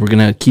 and we're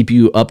going to keep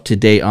you up to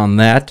date on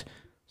that.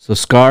 So,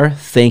 Scar,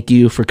 thank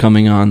you for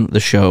coming on the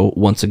show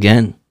once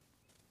again.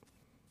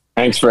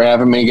 Thanks for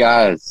having me,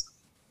 guys.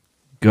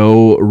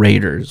 Go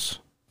Raiders.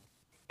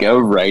 Go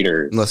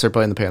Raiders. Unless they're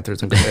playing the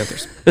Panthers, and go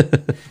Panthers.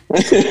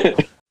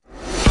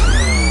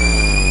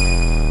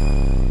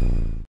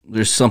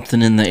 There's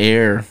something in the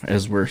air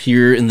as we're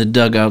here in the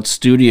dugout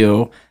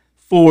studio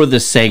for the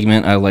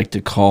segment I like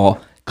to call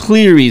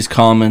Cleary's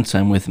Comments.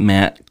 I'm with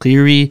Matt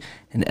Cleary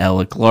and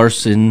Alec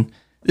Larson.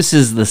 This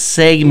is the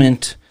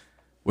segment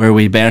where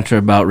we banter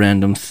about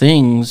random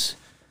things.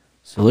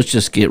 So let's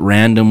just get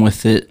random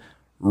with it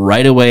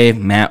right away.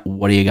 Matt,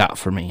 what do you got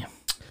for me?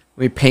 Let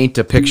me paint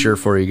a picture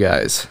for you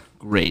guys.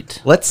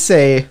 Great. Let's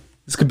say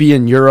this could be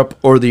in Europe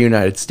or the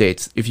United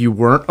States. If you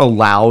weren't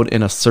allowed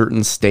in a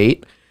certain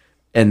state,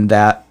 and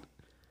that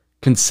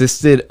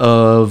consisted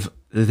of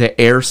the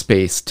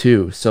airspace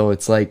too. So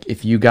it's like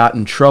if you got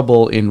in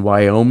trouble in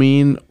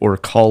Wyoming or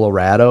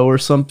Colorado or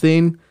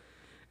something,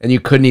 and you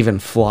couldn't even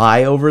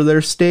fly over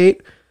their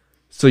state,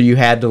 so you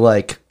had to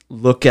like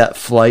look at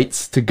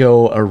flights to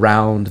go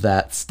around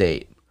that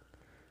state.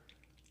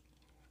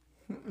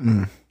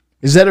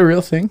 Is that a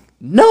real thing?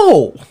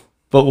 No,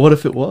 but what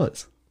if it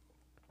was?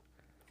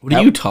 What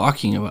are you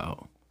talking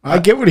about? I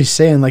get what he's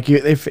saying. Like,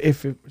 if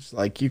it was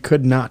like you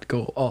could not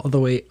go all the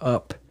way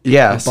up.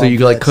 Yeah, so above you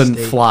like that couldn't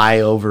state. fly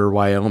over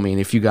Wyoming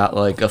if you got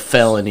like a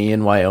felony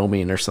in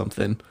Wyoming or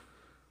something.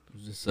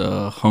 This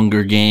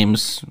Hunger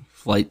Games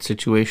flight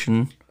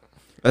situation.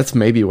 That's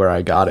maybe where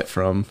I got it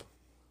from.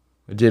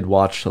 I did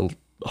watch a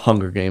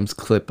Hunger Games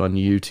clip on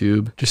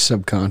YouTube. Just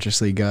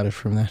subconsciously got it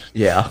from that.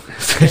 Yeah,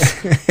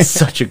 it's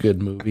such a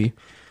good movie.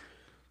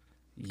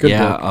 Good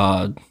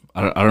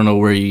I don't know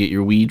where you get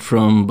your weed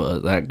from,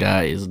 but that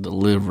guy is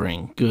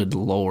delivering. Good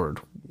Lord.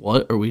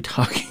 What are we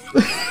talking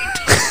about?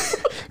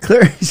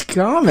 Clary's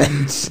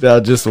comments. Now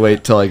just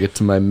wait till I get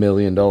to my $1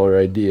 million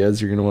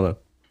ideas. You're gonna want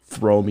to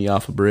throw me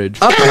off a bridge.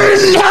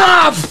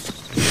 Enough!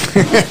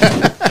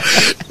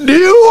 Do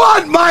you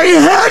want my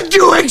head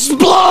to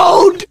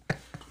explode?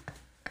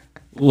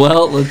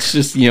 Well, let's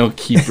just,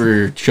 keep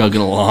her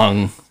chugging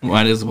along.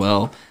 Might as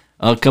well.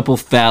 A couple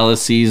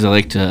fallacies. I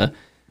like to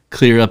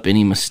clear up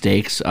any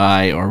mistakes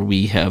I or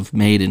we have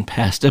made in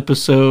past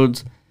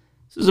episodes.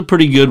 This is a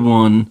pretty good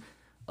one.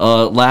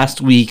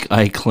 Last week,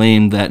 I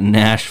claimed that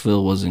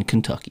Nashville was in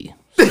Kentucky.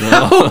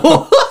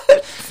 So,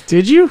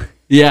 Did you?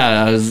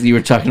 yeah, you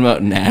were talking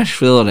about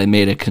Nashville, and I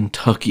made a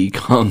Kentucky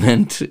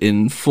comment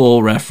in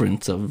full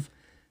reference of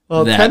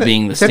that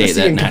being the state Tennessee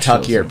that and Nashville's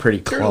Kentucky are in. pretty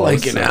They're close.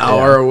 like an so,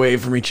 hour away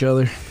from each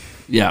other.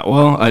 Yeah,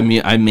 well, I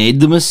mean, I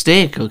made the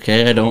mistake.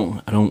 Okay, I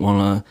don't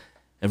want to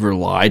ever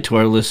lie to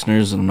our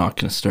listeners, and I'm not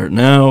going to start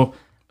now.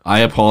 I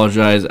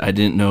apologize. I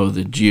didn't know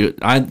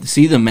I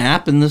see the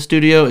map in the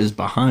studio is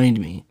behind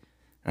me,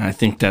 and I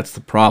think that's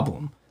the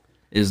problem.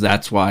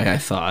 That's why I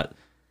thought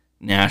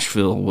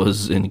Nashville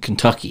was in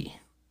Kentucky,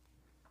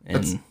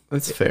 and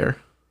That's fair.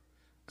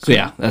 so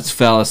yeah, that's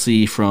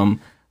fallacy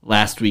from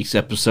last week's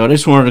episode. I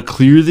just wanted to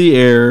clear the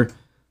air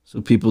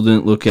so people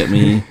didn't look at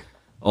me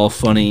all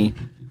funny.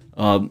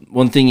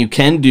 One thing you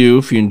can do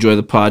if you enjoy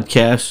the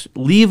podcast,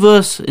 leave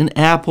us an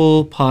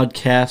Apple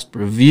Podcast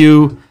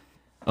review.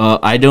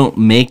 I don't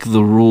make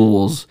the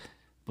rules,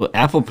 but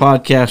Apple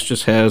Podcast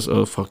just has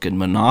a fucking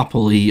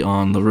monopoly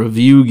on the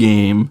review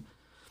game.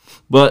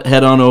 But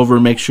head on over,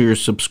 make sure you're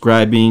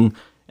subscribing,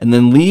 and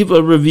then leave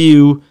a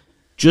review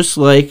just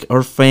like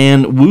our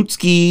fan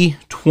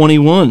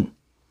Wootsky21.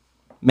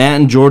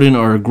 Matt and Jordan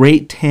are a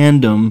great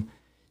tandem.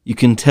 You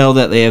can tell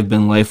that they have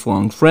been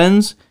lifelong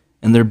friends,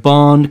 and their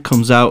bond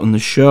comes out in the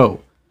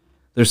show.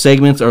 Their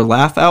segments are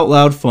laugh out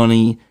loud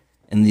funny,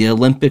 and the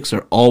Olympics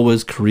are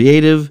always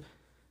creative.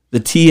 The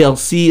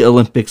TLC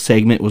Olympics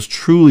segment was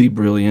truly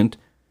brilliant.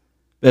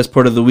 Best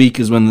part of the week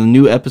is when the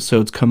new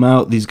episodes come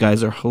out. These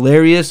guys are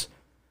hilarious.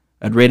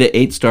 I'd rate it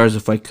 8 stars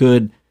if I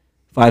could.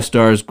 5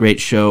 stars,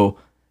 great show.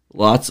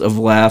 Lots of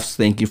laughs.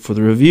 Thank you for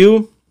the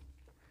review.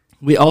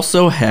 We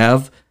also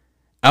have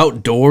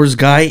Outdoors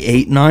Guy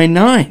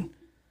 899.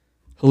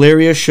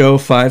 Hilarious show,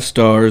 5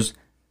 stars.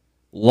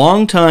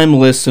 Long-time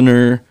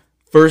listener,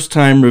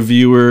 first-time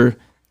reviewer.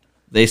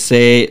 They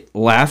say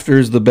laughter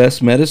is the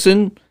best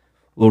medicine.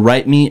 Will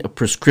write me a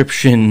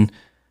prescription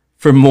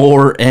for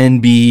more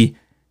NB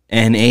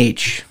and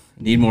H.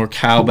 Need more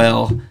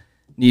cowbell.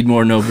 Need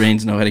more No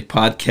Brains, No Headache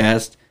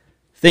podcast.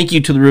 Thank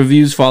you to the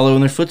reviews. Follow in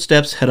their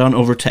footsteps. Head on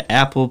over to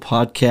Apple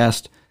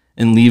Podcast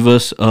and leave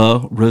us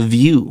a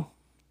review.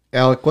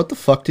 Alec, what the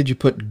fuck did you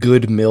put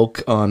good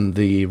milk on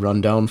the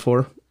rundown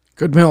for?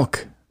 Good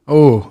milk.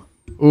 Oh,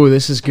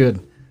 this is good.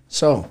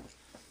 So,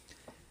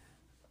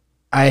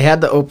 I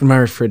had to open my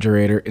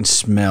refrigerator and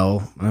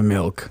smell my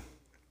milk.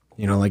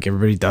 You know, like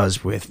everybody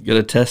does with. You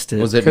gotta test it.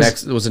 Was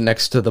it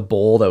next to the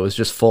bowl that was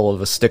just full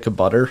of a stick of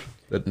butter?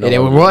 It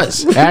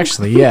was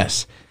actually,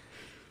 yes.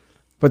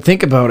 But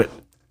think about it.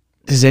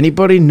 Does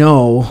anybody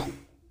know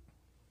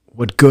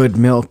what good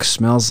milk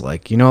smells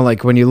like? You know,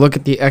 like when you look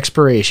at the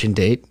expiration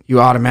date, you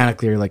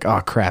automatically are like,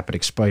 oh crap, it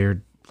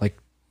expired like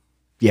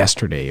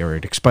yesterday or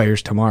it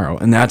expires tomorrow.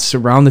 And that's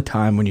around the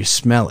time when you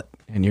smell it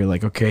and you're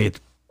like, okay,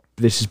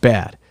 this is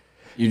bad.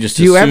 You just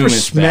do you assume ever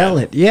it's smell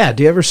bad. it? Yeah.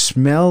 Do you ever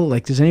smell,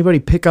 like, does anybody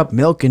pick up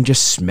milk and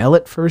just smell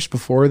it first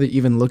before they're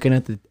even looking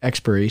at the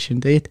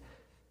expiration date?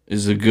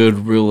 Is a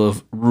good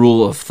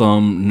rule of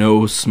thumb,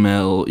 no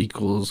smell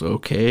equals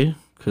okay.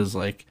 Because,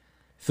 like,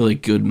 I feel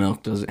like good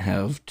milk doesn't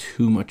have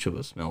too much of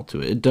a smell to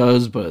it. It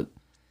does, but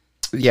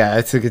yeah,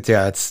 I think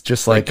it's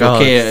just like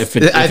okay. I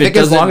think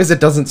as long as it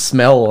doesn't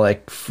smell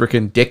like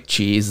freaking dick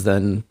cheese,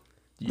 then.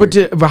 But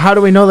how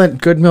do we know that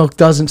good milk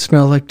doesn't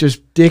smell like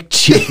just dick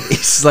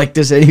cheese? Like,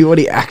 does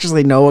anybody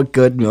actually know what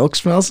good milk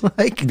smells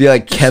like? Be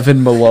like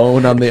Kevin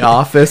Malone on The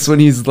Office when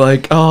he's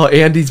like, "Oh,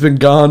 Andy's been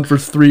gone for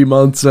 3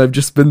 months, and I've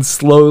just been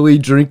slowly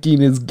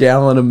drinking his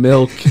gallon of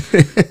milk,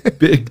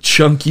 big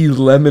chunky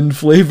lemon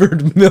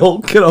flavored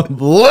milk." And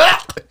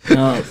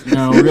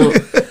I'm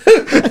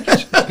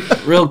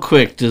real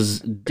quick. Does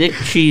dick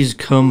cheese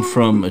come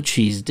from a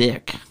cheese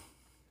dick?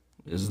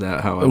 Is that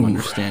how I'm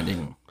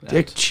understanding that?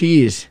 Dick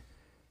cheese.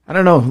 I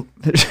don't know.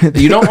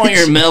 You don't want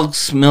your milk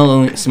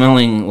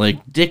smelling like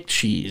dick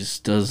cheese.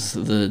 Does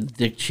the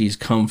dick cheese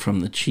come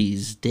from the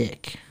cheese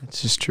dick?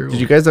 It's just true. Did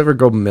you guys ever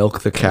go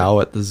milk the cow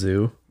at the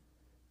zoo?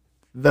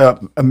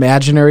 The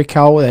imaginary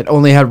cow that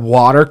only had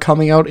water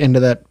coming out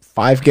into that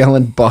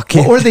 5-gallon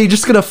bucket? Or are they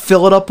just gonna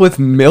fill it up with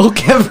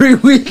milk every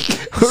week?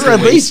 Or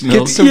at least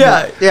milk? get some.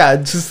 Yeah,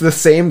 it's just the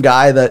same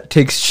guy that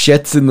takes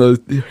shits in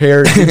the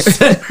heritage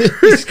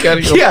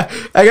center. Yeah,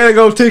 I gotta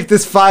go take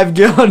this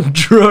 5-gallon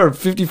drum or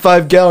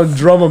 55-gallon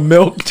drum of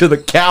milk to the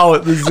cow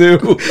at the zoo.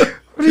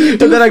 And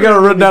then I gotta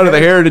run down to the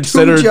heritage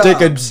center and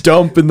take a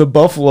dump in the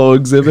buffalo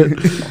exhibit.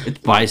 It's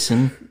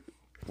bison.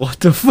 What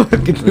the fuck?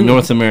 The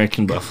North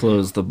American buffalo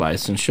is the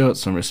bison. Show it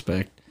some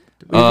respect.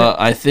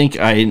 I think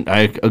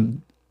I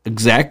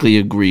exactly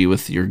agree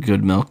with your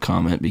good milk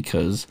comment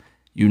because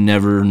you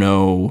never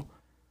know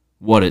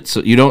what it's. So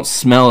you don't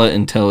smell it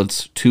until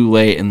it's too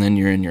late, and then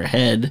you're in your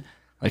head.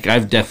 Like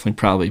I've definitely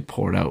probably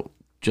poured out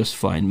just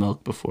fine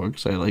milk before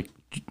because I like,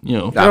 you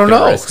know, I don't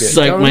know.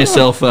 psych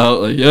myself out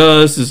like,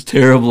 oh, this is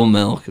terrible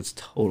milk. It's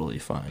totally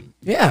fine.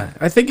 Yeah,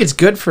 I think it's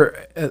good for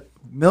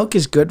milk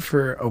is good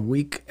for a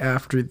week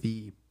after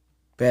the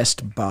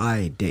Best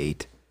Buy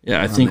date.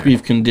 Yeah, I think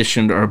we've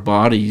conditioned our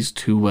bodies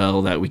too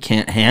well that we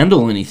can't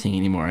handle anything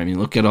anymore. I mean,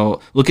 look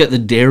at the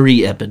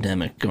dairy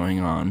epidemic going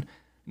on.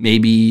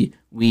 Maybe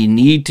we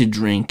need to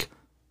drink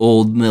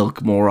old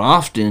milk more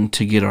often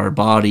to get our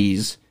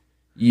bodies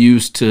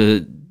used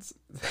to.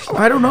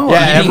 I don't know.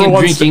 Yeah,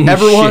 everyone.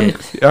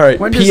 Shit. All right.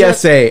 When does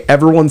PSA: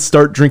 everyone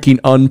start drinking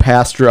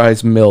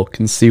unpasteurized milk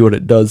and see what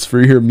it does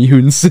for your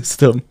immune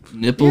system.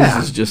 Nipples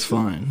is just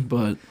fine,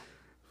 but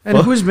And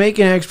who's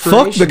making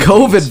expiration? Fuck the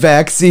COVID dates?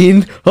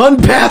 vaccine.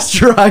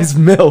 Unpasteurized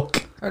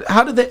milk.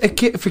 How do they?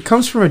 If it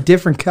comes from a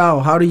different cow,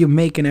 how do you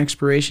make an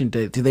expiration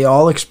date? Do they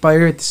all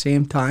expire at the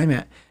same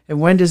time? And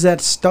when does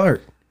that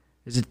start?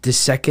 Is it the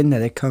second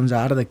that it comes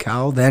out of the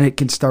cow? Then it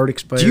can start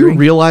expiring. Do you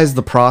realize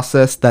the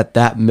process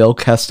that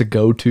milk has to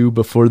go to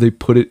before they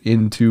put it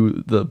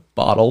into the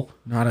bottle?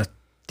 Not a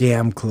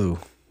damn clue.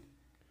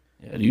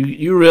 yeah,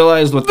 you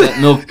realize what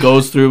that milk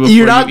goes through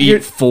before you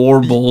eat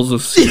 4 bowls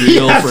of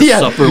cereal for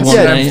supper one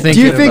night?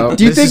 Do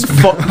you think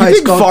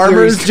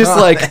farmers just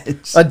like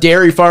a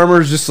dairy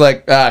farmer is just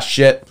like,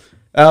 shit,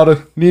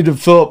 need to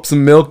fill up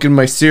some milk in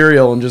my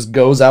cereal and just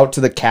goes out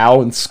to the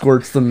cow and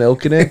squirts the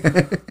milk in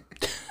it?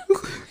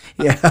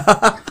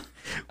 Yeah.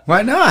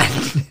 Why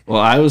not?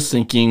 Well, I was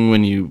thinking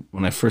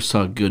when I first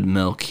saw good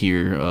milk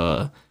here,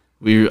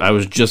 I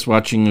was just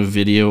watching a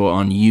video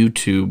on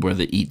YouTube where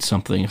they eat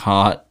something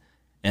hot,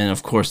 and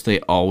of course they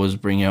always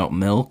bring out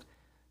milk.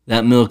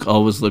 That milk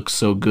always looks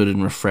so good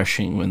and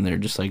refreshing when they're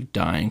just like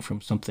dying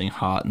from something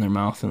hot in their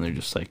mouth, and they're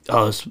just like,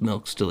 "Oh, this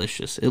milk's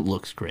delicious. It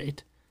looks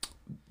great."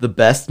 The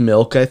best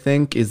milk, I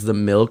think, is the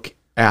milk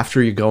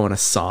after you go in a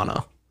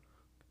sauna.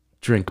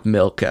 Drink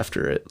milk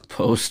after it.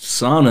 Post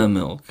sauna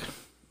milk.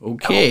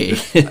 Okay.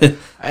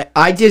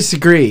 I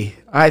disagree.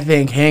 I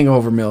think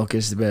hangover milk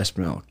is the best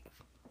milk.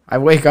 I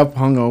wake up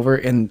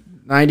hungover, and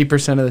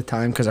 90% of the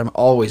time, because I'm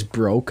always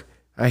broke,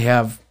 I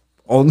have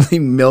only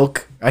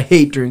milk. I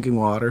hate drinking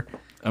water.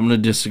 I'm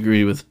going to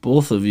disagree with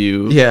both of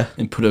you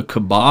and put a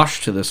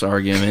kibosh to this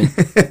argument.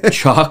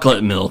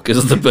 Chocolate milk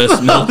is the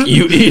best milk,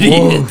 you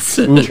idiots.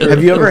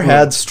 Have you ever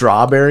had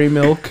strawberry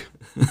milk?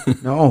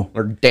 No.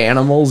 Or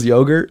Danimals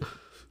yogurt?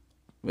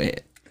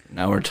 Wait.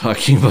 Now we're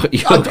talking about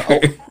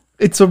yogurt.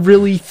 It's a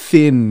really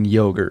thin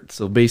yogurt,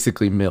 so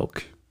basically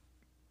milk.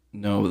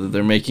 No,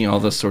 they're making all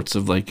the sorts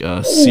of like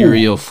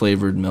cereal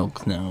flavored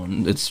milk now,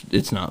 and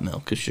it's not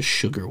milk. It's just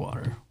sugar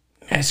water.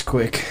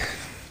 Nesquik.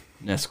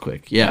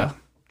 Nesquik, yeah,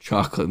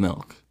 chocolate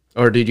milk.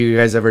 Or did you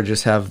guys ever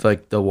just have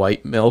like the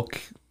white milk?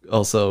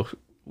 Also,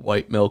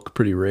 white milk,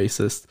 pretty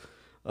racist.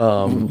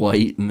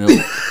 White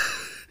milk.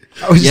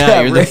 How is Yeah,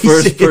 that you're the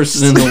first racist?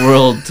 person in the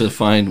world to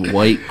find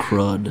white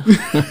crud.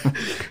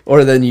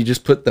 Or then you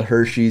just put the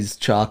Hershey's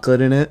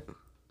chocolate in it.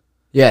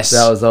 Yes.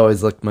 That was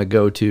always like my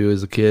go-to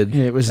as a kid.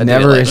 It was I did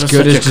never like- as That's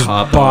good such as a just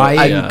cop-out.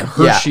 buying Yeah.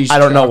 Hershey's. I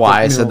don't know why I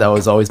chocolate said that milk.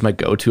 was always my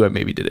go-to. I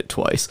maybe did it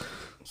twice.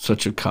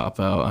 Such a cop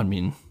out. I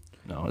mean,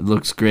 no, it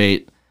looks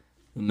great.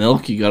 The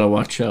milk, you gotta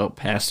watch out.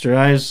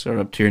 Pasteurized or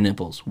up to your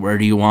nipples. Where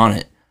do you want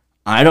it?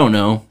 I don't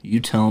know. You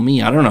tell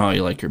me. I don't know how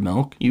you like your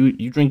milk. You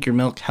drink your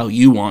milk how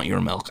you want your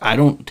milk. I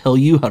don't tell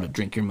you how to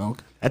drink your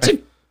milk. That's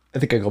it. I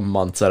think I go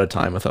months at a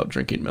time without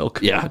drinking milk.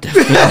 Yeah,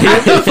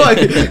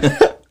 definitely.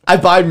 Like, I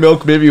buy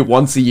milk maybe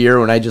once a year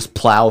when I just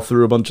plow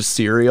through a bunch of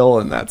cereal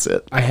and that's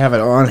it. I have it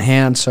on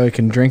hand so I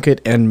can drink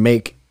it and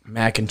make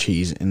mac and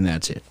cheese, and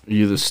that's it. Are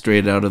you the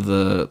straight out of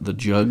the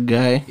jug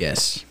guy?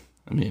 Yes.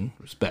 I mean,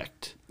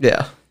 respect.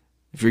 Yeah.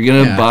 If you're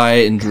gonna Yeah. buy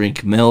and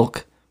drink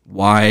milk,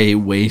 why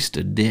waste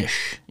a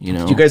dish? You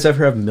know? Did you guys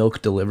ever have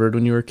milk delivered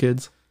when you were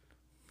kids?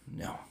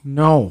 No.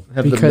 No,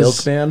 Have the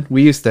because milkman?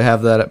 We used to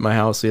have that at my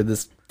house. We had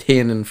this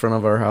tin in front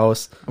of our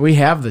house. we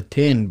have the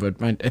tin, but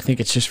I think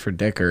it's just for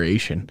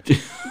decoration.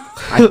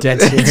 I'm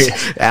dead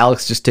serious.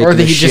 Alex just taking Or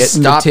they a shit just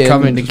in the stopped tin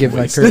coming to and give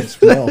my wasted it.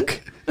 kids milk.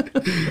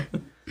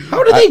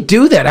 How do they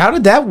do that? How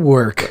did that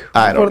work?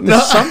 I don't About the know.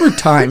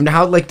 summertime.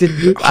 How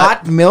did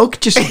hot milk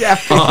just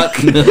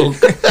Hot milk.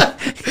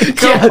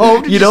 come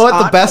home? You know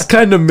what the best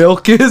kind of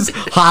milk is?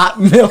 Hot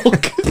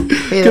milk.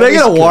 Can I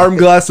get a warm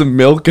glass of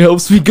milk? It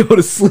helps me go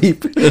to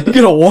sleep. You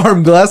get a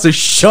warm glass of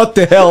shut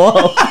the hell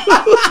up.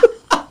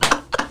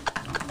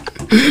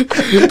 All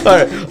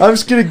right, I'm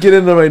just gonna get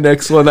into my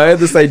next one. I had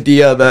this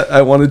idea that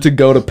I wanted to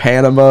go to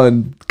Panama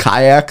and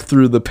kayak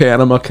through the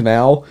Panama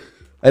Canal.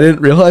 I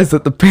didn't realize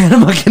that the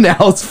Panama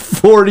Canal is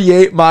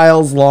 48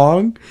 miles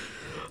long,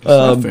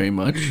 Not very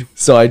much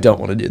so I don't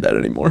want to do that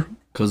anymore.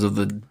 because of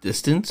the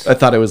distance, I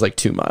thought it was like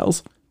 2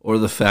 miles. or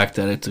the fact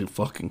that it's a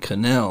fucking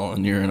canal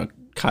and you're in a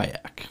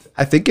kayak.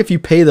 I think if you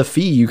pay the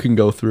fee, you can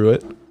go through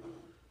it.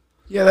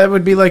 Yeah, that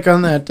would be like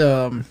on that.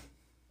 Have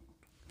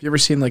you ever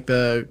seen like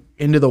the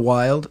Into the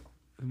Wild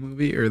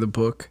movie or the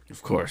book?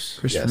 Of course.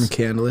 Christopher Yes.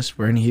 McCandless,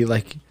 where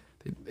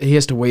he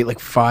has to wait like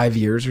 5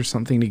 years or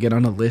something to get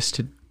on a list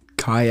to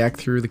kayak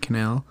through the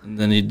canal. And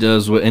then he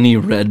does what any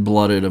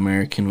red-blooded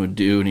American would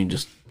do, and he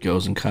just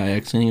goes and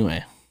kayaks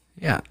anyway.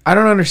 Yeah, I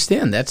don't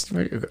understand.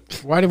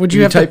 Why would you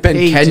You have type to in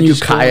pay "can to you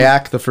just go-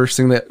 kayak?" The first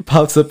thing that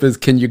pops up is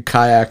 "can you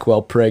kayak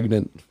while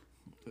pregnant?"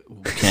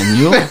 Can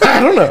you? I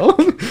don't know.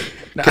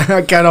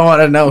 I kind of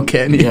want to know.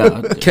 Can you?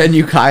 Yeah, Can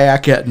you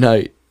kayak at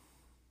night?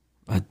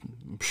 I'm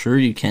sure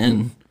you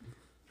can.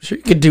 Sure,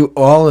 you could do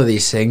all of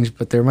these things,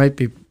 but there might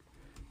be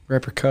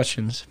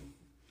repercussions.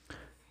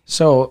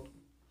 So,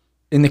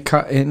 in the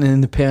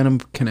Panama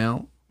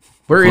Canal,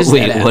 where is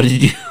Wait, that at? what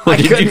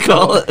did you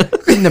call it?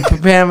 In the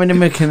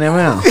Panama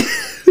Canal.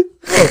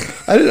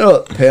 I didn't know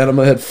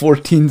Panama had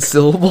 14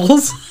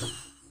 syllables.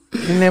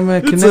 Panama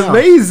It's Canal.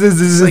 amazing.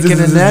 It's like an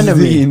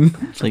anatomy.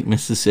 It's like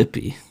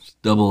Mississippi. Just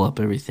double up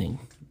everything.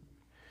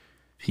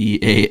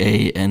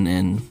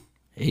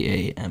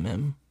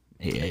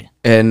 PAANNAAMMAA.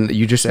 And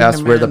you just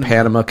asked where the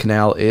Panama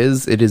Canal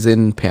is. It is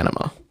in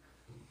Panama.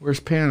 Where's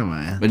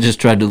Panama at? I just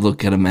tried to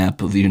look at a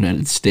map of the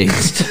United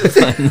States to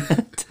find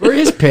that. Where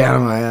is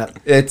Panama at?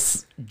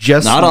 It's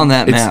just Not on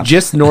that map. It's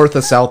just north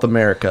of South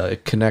America.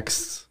 It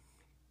connects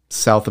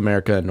South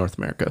America and North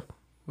America.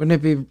 Wouldn't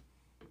it be?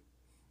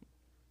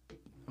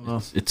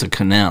 It's a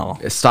canal.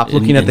 Stop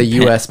looking at the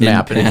U.S.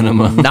 map. In It is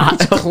Panama. not.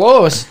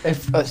 Close.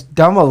 If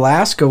dumb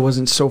Alaska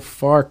wasn't so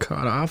far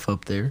cut off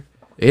up there.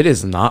 It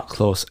is not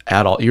close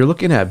at all. You're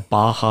looking at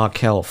Baja,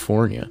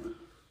 California.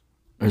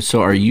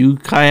 So are you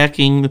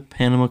kayaking the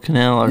Panama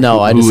Canal? Or No,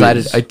 I who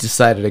decided is? I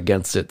decided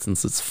against it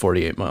since it's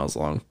 48 miles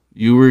long.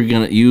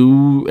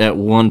 You at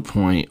one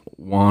point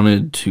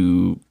wanted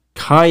to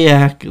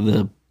kayak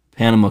the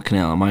Panama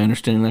Canal. Am I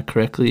understanding that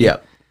correctly? Yeah.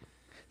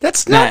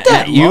 That's not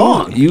that you,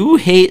 long.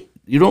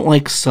 You don't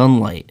like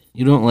sunlight.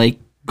 You don't like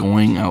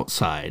going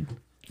outside.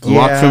 You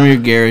walk Yeah. from your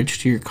garage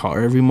to your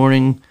car every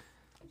morning.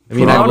 I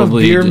mean, The amount of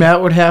Probably beer did-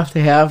 Matt would have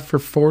to have for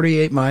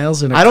 48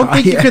 miles in a I don't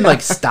think you kayak. can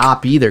like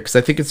stop either because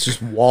I think it's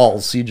just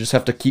walls. So you just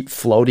have to keep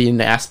floating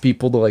and ask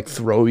people to like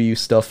throw you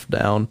stuff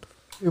down.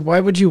 Why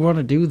would you want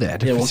to do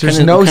that? Yeah, If what there's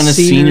kind of, no what kind of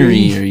scenery.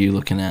 scenery are you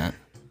looking at?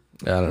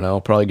 I don't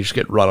know. Probably just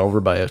get run over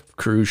by a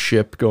cruise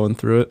ship going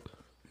through it.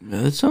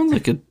 Yeah, that sounds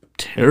like a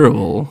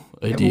terrible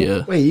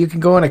idea. Wait, you can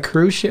go on a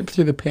cruise ship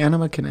through the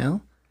Panama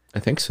Canal? I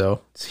think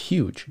so. It's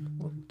huge.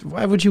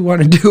 Why would you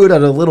want to do it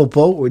on a little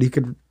boat when you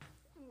could?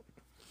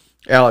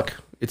 Alec,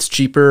 it's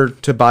cheaper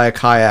to buy a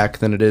kayak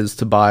than it is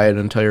to buy an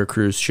entire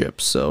cruise ship.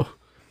 So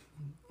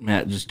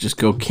Matt, just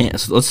go camp.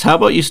 So how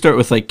about you start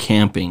with like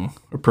camping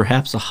or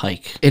perhaps a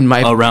hike In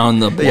my- around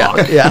the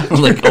block? yeah.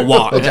 Like a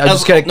walk. I'm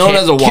just gonna known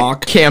as a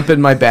walk. camp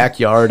in my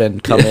backyard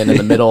and come in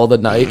the middle of the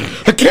night.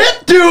 I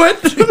can't do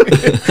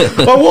it.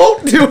 I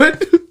won't do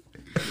it.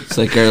 It's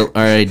like our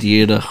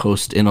idea to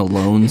host an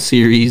alone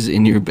series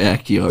in your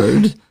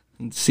backyard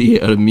and see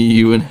out of me,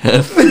 you, and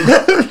Hef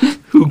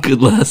who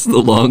could last the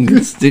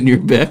longest in your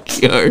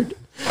backyard.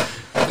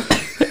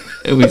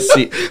 And we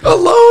see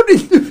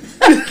Alone.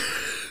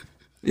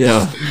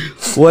 yeah.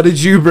 What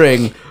did you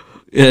bring?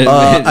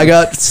 I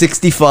got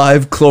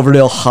 65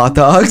 Cloverdale hot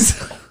dogs.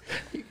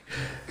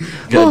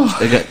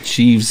 I got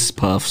Chiefs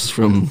puffs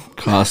from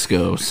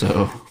Costco,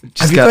 so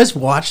Have you guys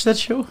watched that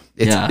show?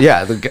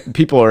 yeah.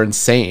 People are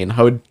insane.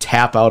 I would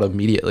tap out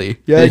immediately.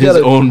 Yeah, in his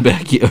own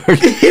backyard.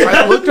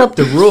 I looked up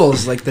the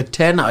rules. Like the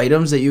 10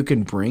 items that you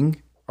can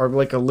bring are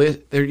like a list.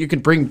 You can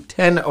bring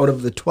 10 out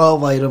of the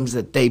 12 items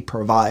that they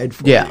provide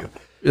for you.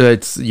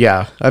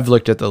 I've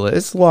looked at the list.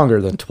 It's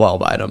longer than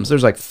 12 items.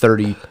 There's like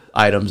 30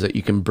 items that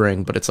you can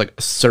bring, but it's like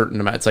a certain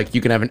amount. It's like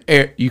you can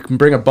have you can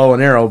bring a bow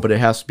and arrow, but it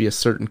has to be a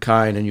certain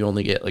kind, and you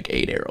only get like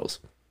 8 arrows.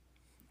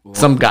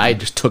 Some guy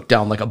just took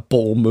down like a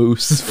bull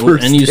moose.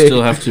 And you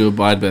still have to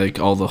abide by like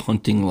all the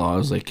hunting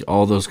laws. Like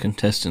all those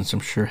contestants, I'm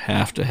sure,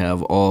 have to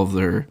have all of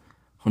their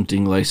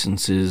hunting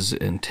licenses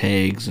and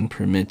tags and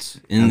permits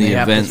in the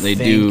event they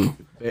do.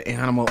 The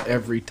animal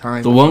every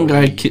time. The one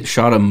guy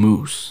shot a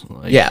moose.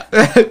 Like, Yeah.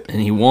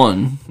 and he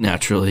won,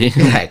 naturally.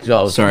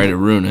 Well, Sorry to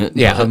ruin it.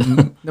 yeah.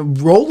 The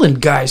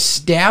Roland guy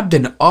stabbed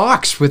an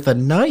ox with a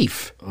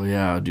knife. Oh,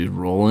 yeah, dude.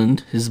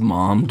 Roland, his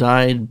mom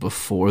died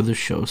before the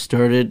show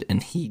started,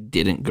 and he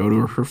didn't go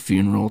to her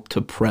funeral to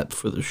prep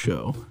for the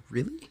show.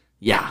 Really?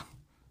 Yeah.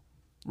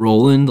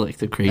 Roland, like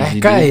the crazy That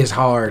guy dude. is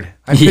hard.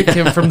 I picked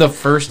him from the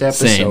first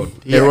episode.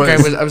 Same.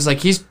 I was like,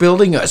 he's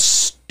building a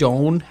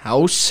stone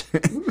house.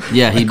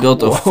 Yeah, he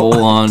built a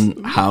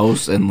full-on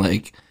house, and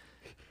like,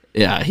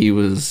 yeah, he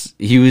was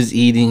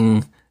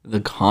eating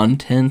the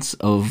contents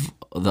of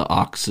the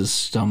ox's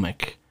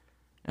stomach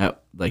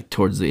at like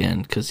towards the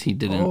end because he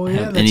didn't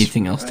have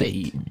anything else to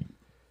eat.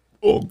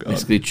 Oh god!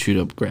 Basically, chewed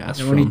up grass.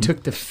 And when he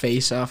took the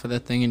face off of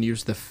that thing and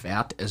used the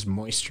fat as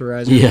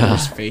moisturizer for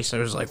his face, I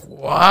was like,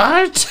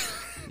 what?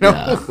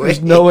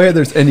 There's no way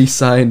there's any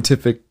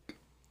scientific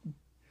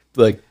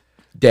like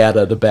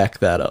data to back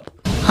that up.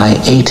 I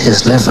ate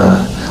his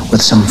liver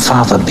with some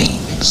fava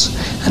beans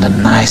and a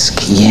nice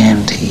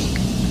Chianti.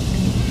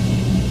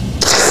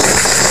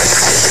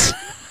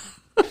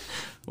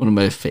 One of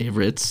my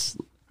favorites.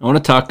 I want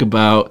to talk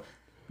about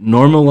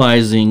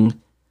normalizing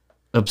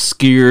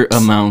obscure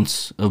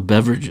amounts of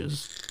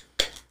beverages.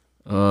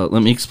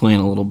 Let me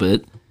explain a little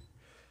bit.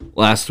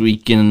 Last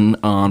weekend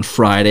on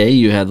Friday,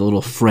 you had the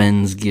little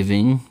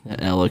Friendsgiving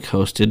that Alec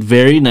hosted.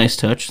 Very nice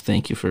touch.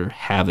 Thank you for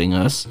having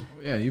us.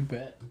 Yeah, you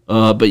bet.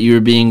 But you were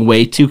being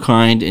way too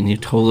kind, and you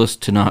told us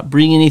to not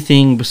bring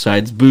anything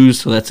besides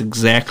booze, so that's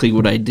exactly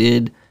what I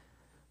did.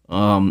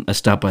 I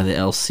stopped by the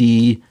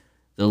LC,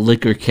 the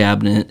liquor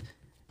cabinet,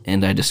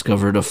 and I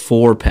discovered a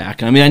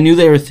 4-pack. I mean, I knew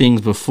there were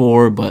things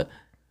before, but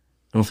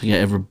I don't think I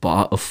ever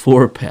bought a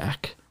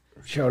 4-pack.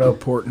 Shout out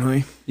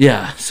Portnoy.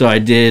 Yeah, so I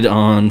did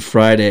on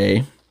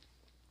Friday.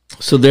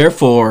 So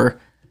therefore,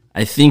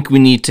 I think we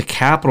need to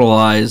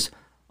capitalize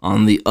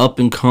on the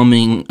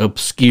up-and-coming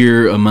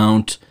obscure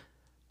amount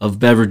of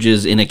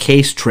beverages in a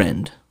case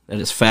trend that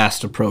is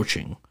fast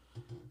approaching.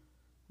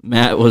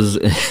 Matt was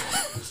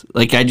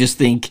like, I just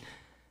think,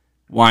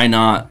 why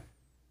not,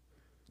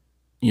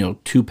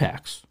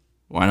 2-packs?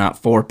 Why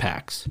not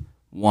 4-packs?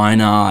 Why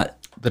not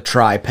The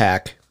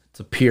tri-pack. It's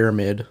a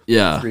pyramid.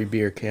 Yeah. 3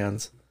 beer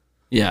cans.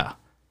 Yeah.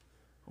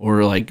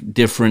 Or like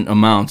different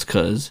amounts,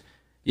 because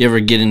you ever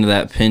get into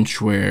that pinch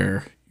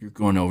where you're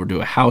going over to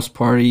a house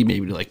party,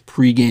 maybe to like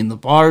pregame the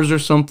bars or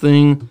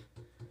something.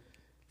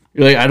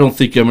 You're like, I don't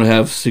think I'm going to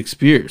have 6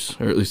 beers,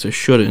 or at least I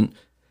shouldn't.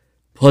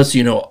 Plus,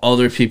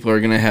 other people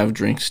are going to have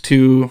drinks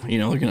too. They're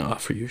going to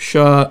offer you a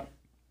shot.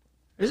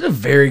 It's a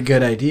very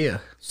good idea.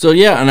 So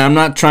yeah, and I'm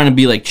not trying to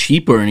be like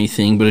cheap or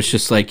anything, but it's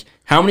just like,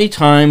 how many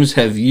times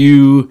have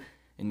you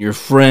and your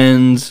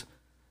friends,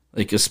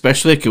 like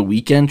especially like a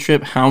weekend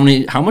trip, how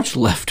much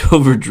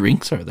leftover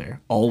drinks are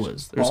there?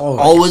 Always. There's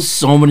always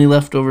so many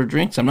leftover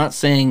drinks. I'm not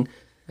saying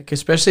Like,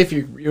 especially if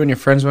you and your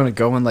friends want to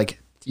go and like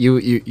you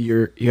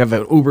have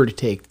an Uber to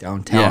take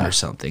downtown or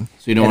something.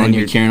 So you don't want to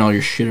be carrying all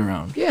your shit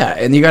around. Yeah,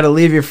 and you got to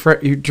leave your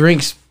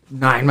drinks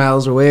 9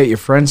 miles away at your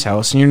friend's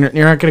house, and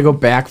you're not going to go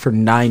back for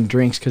 9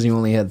 drinks because you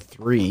only had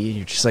 3.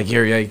 You're just like,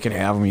 here, yeah, you can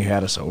have them. You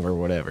had us over,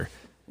 whatever.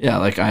 Yeah,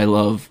 like I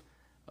love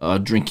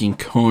drinking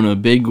Kona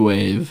Big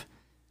Wave.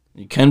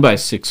 You can buy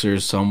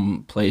Sixers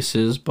some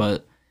places,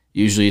 but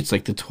usually it's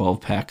like the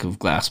 12-pack of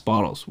glass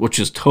bottles, which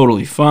is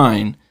totally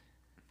fine.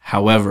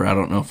 However, I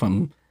don't know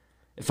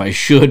if I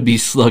should be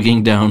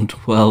slugging down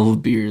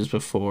 12 beers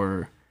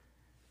before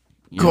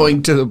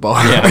Going to the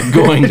bar. Yeah,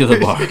 going to the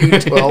bar.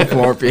 12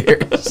 more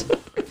beers.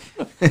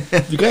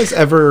 You guys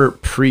ever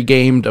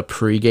pre-gamed a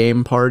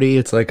pre-game party?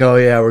 It's like, oh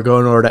yeah, we're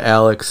going over to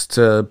Alex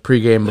to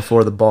pre-game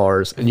before the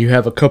bars, and you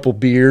have a couple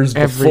beers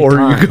Every before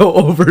time. you go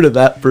over to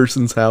that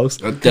person's house.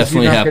 That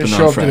definitely You're not gonna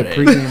happened show on up to the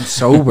Friday. pregame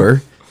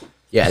sober.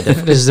 Yeah,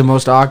 This is the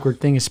most awkward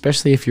thing,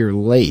 especially if you're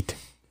late.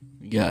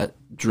 You got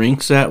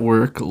drinks at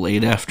work,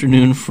 late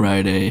afternoon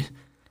Friday,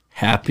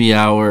 happy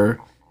hour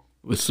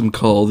with some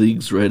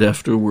colleagues right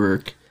after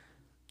work.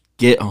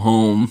 Get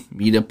home,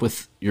 meet up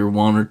with your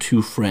one or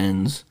two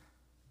friends.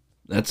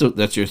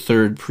 That's your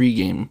third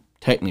pregame,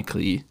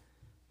 technically.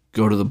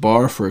 Go to the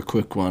bar for a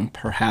quick one,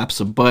 perhaps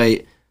a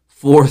bite.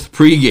 Fourth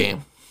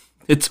pregame.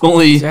 It's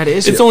only That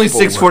is it's it. only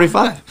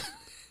 6:45.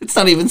 It's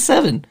not even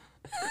 7.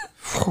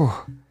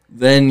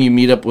 Then you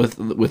meet up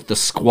with the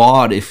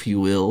squad, if you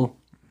will.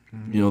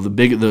 You know,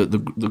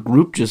 the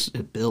group just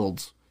it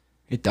builds.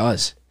 It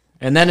does.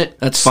 And then it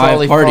That's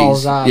slowly 5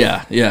 falls parties.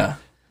 off Yeah.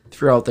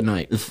 throughout the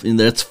night.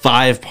 That's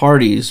 5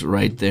 parties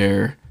right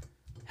there.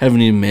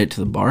 Haven't even made it to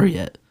the bar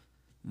yet.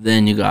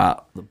 Then you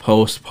got the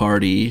post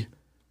party,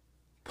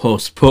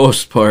 post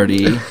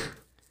party.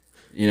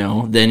 You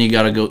know, then you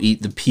got to go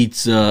eat the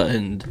pizza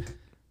and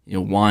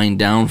wind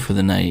down for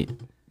the night.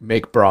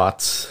 make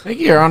brats. I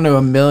think you're onto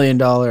 $1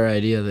 million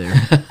idea there.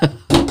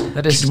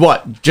 That is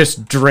What?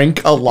 Just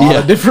drink a lot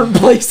of different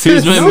places.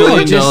 Here's my $1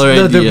 million just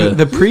idea.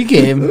 the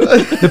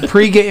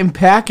pregame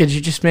package.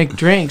 You just make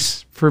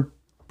drinks for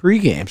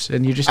pregames,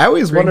 and you just. I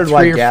always bring wondered 3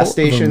 why or gas 4 of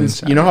them stations.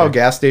 inside You know how there.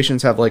 gas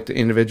stations have like the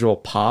individual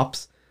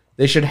pops.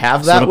 They should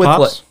have that Soda with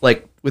pops?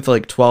 like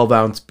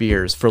 12-ounce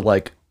beers for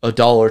like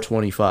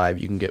 $1.25.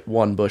 You can get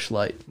one Busch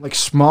Light. like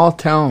small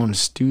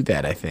towns do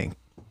that. I think.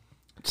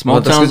 Small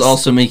Well, that's towns good.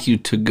 also make you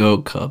to-go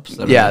cups.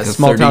 That are Yeah, like a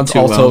small towns 32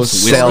 also ounce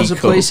sell- whiskey There's a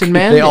place Coke. in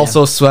Man. They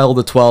also sell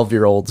to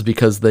 12-year-olds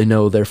because they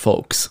know their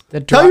folks.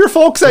 That Tell dri- your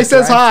folks I that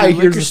says hi.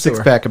 drive-through Here's a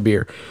liquor store. 6-pack of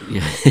beer.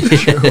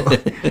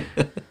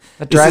 that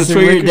This is for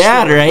your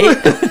dad, right?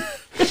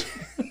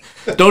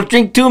 Don't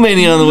drink too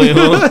many on the way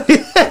home.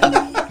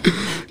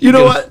 You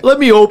know what? Let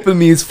me open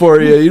these for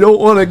you. You don't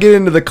want to get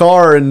into the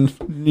car and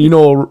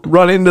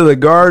run into the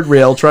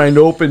guardrail trying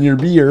to open your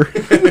beer.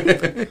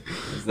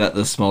 Is that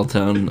the small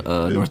town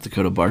North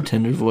Dakota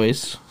bartender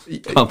voice?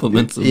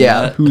 Compliments of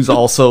Yeah, that. who's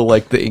also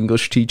like the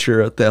English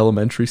teacher at the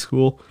elementary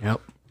school. Yep.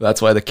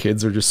 That's why the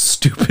kids are just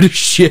stupid as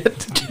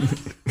shit.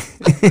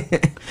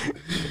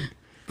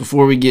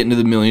 Before we get into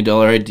the $1 million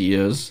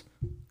ideas,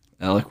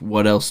 Alec,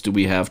 what else do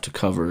we have to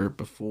cover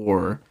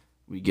before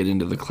we get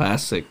into the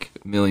classic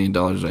 $1 million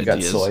ideas?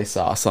 Got soy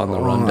sauce on the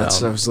Oh, rundown.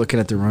 I was looking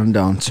at the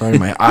rundown. Sorry,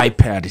 my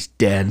iPad is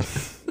dead.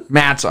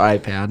 Matt's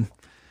iPad.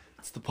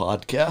 It's the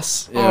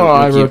podcast. Yeah,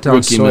 I rookie- wrote down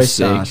rookie soy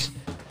mistake. sauce.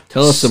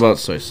 Tell us about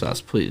soy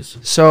sauce, please.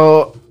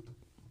 So,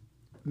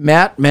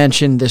 Matt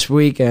mentioned this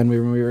weekend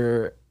when we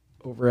were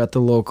over at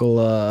the local,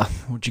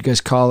 what'd you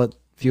guys call it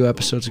a few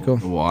episodes ago?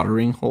 The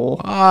watering hole.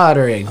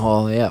 Watering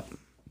hole, yep.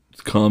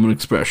 It's a common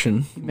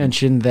expression. He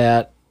mentioned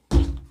that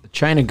the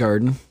China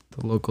Garden,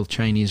 the local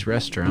Chinese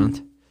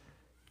restaurant,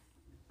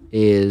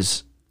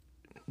 is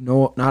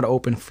not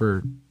open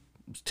for.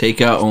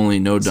 Takeout only,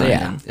 no So,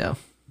 dining. Yeah.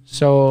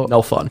 So,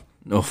 No fun.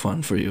 No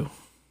fun for you.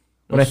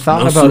 what I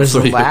thought no about soup is for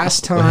the you.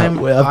 last time I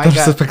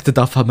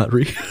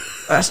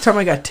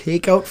got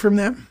takeout from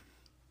them,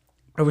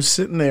 I was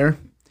sitting there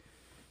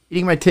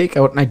eating my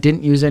takeout and I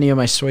didn't use any of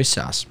my soy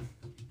sauce.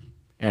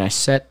 And I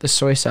set the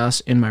soy sauce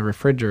in my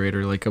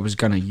refrigerator like I was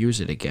gonna use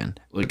it again.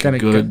 Like But then a I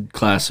good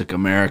classic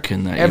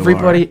American that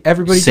Everybody you are.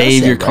 does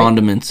Save that, your right?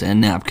 condiments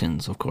and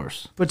napkins, of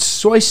course. But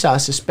soy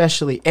sauce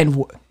especially,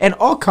 and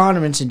all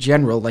condiments in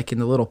general, like in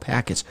the little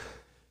packets,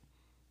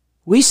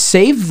 we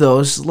save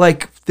those.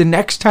 Like the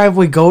next time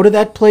we go to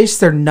that place,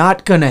 they're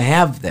not gonna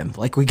have them.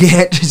 Like we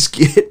can't just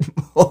get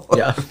more.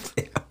 Yeah.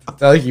 It's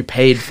not like you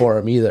paid for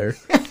them either.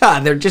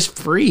 They're just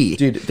free.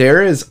 Dude,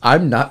 there is,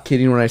 I'm not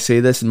kidding when I say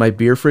this, in my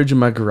beer fridge in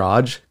my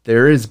garage,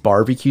 there is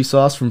barbecue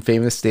sauce from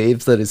Famous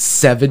Dave's that is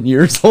 7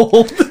 years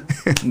old.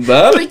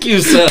 Barbecue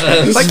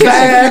sauce. Like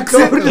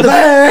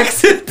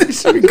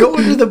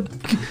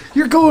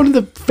you're going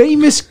to the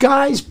famous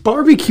guy's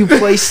barbecue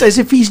place as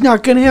if he's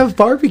not gonna have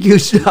barbecue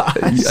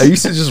sauce. I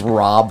used to just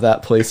rob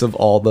that place of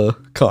all the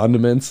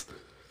condiments.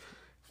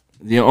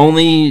 The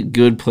only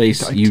good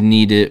place you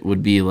need it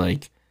would be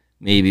like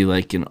maybe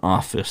like an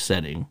office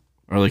setting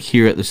or like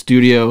here at the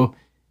studio.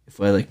 If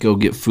I like go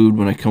get food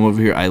when I come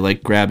over here, I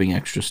like grabbing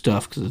extra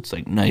stuff because it's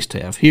like nice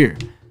to have here.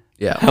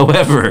 Yeah.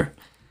 However,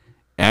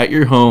 at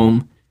your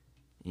home,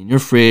 in your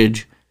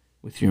fridge,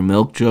 with your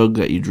milk jug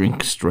that you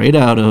drink straight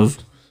out of,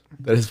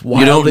 That is you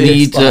don't wildly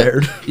need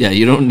expired. to. Yeah,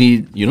 you don't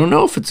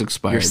know if it's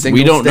expired. single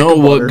We don't stick know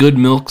of what butter. good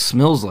milk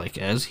smells like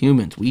as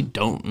humans. We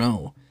don't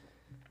know.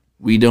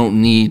 We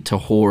don't need to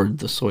hoard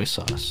the soy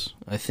sauce.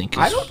 I think.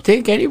 I don't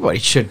think anybody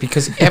should,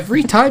 because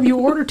every time you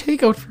order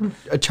takeout from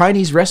a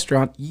Chinese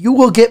restaurant, you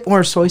will get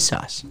more soy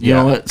sauce. You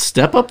know what?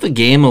 Step up the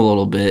game a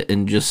little bit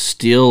and just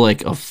steal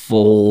like a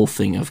full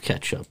thing of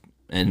ketchup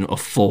and a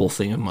full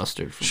thing of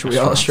mustard. From Should we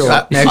all restaurants. show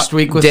up next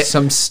week with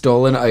some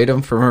stolen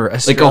item from a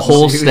restaurant? Like a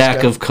whole See who's stack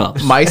got- of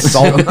cups. My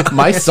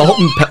salt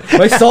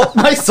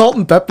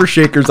and pepper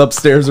shakers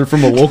upstairs are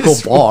from a local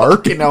bar.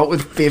 Working out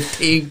with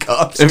 15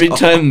 cups. Every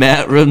time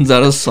Matt runs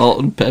out of salt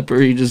and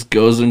pepper, he just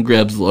goes and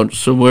grabs lunch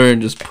somewhere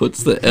and just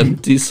puts the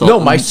empty salt. No,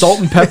 my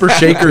salt and pepper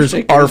shakers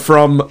are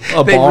from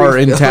a They bar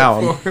in refill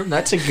town. for him.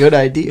 That's a good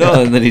idea.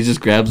 No, and then he just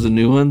grabs the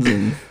new ones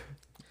and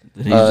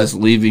then he's just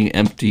leaving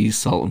empty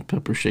salt and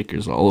pepper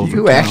shakers all over.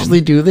 you town.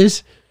 actually do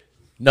this?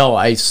 No,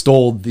 I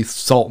stole the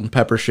salt and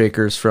pepper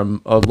shakers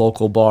from a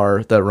local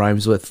bar that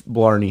rhymes with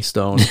Blarney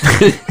Stone.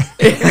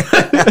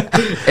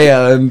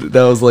 And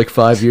that was like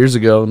 5 years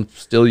ago and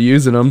still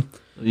using them.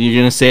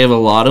 You're gonna save a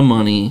lot of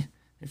money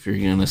if you're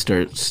gonna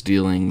start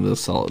stealing the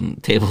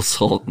table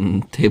salt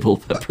and table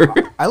pepper.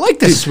 I like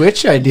the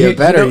switch idea you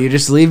better. know- You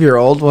just leave your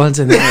old ones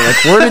and then you're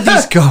like, where did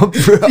these come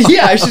from?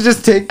 Yeah, I should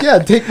just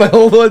take my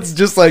old ones,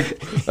 just like,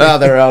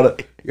 they're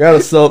you're out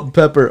of salt and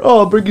pepper. Oh,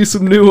 I'll bring you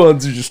some new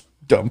ones. You're just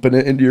dumping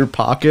it into your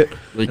pocket.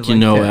 Like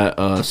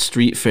at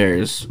street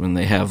fairs when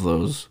they have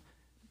those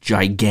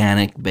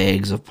gigantic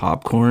bags of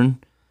popcorn.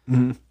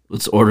 Mm-hmm.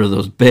 Let's order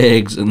those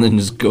bags and then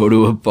just go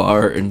to a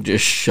bar and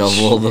just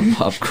shovel the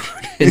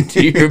popcorn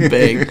into your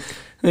bag.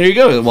 There you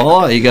go.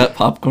 Voila, you got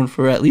popcorn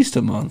for at least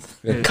a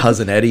month.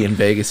 Cousin Eddie in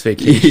Vegas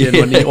Vacation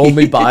when he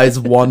only buys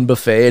one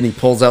buffet and he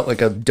pulls out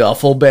like a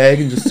duffel bag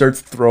and just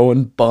starts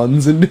throwing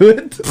buns into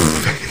it.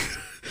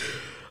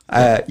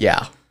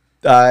 Yeah.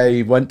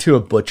 I went to a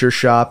butcher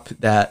shop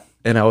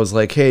and I was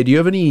like, hey, do you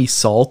have any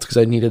salt? Because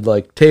I needed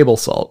like table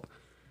salt.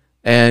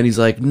 And he's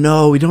like,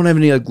 no, we don't have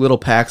any like little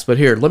packs, but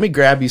here, let me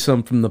grab you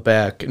some from the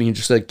back. And he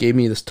just like gave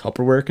me this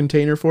Tupperware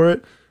container for it.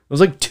 It was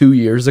like 2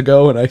 years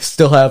ago and I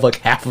still have like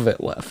half of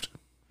it left.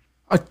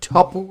 A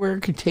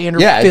Tupperware container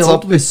Yeah, it's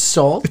filled up- with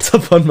salt? It's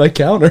up on my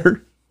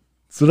counter.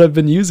 That's what I've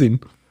been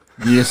using.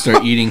 You need to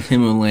start eating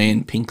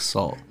Himalayan pink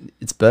salt.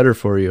 It's better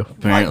for you.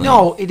 Apparently,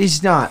 No, it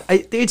is not.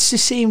 It's the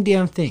same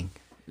damn thing.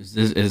 Is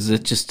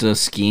it just a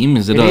scheme?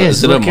 Is it It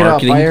is. a Look it up.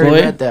 marketing I already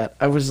ploy? read that.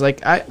 I was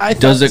like, I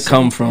Does thought it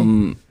come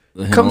from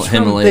the comes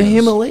from Himalayas? the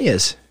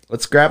Himalayas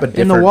Let's grab a in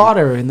different the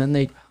water, and then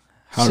they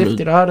How sift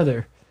did- it out of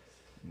there.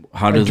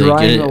 How do By they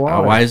drying get the it?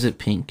 water. Why is it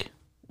pink?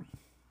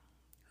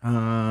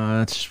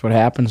 That's just what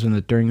happens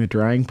during the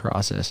drying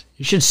process.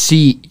 You should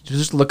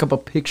just look up a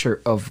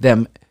picture of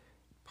them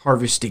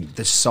harvesting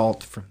the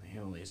salt from the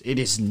Himalayas. It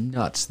is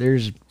nuts.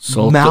 There's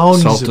Salt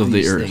mounds of the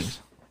these earth, things.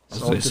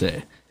 as they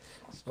say.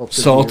 Salt,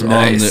 Salt of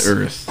on the earth. the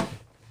earth.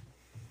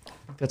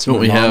 That's Don't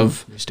what we my mom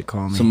have used to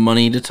call me. Some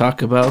money to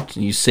talk about.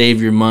 You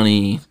save your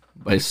money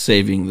by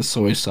saving the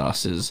soy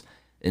sauces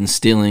and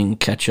stealing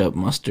ketchup,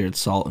 mustard,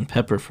 salt, and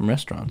pepper from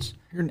restaurants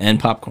and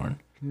popcorn.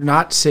 You're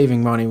not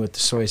saving money with the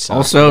soy sauce.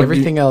 Also,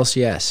 everything else,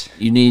 yes.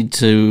 You need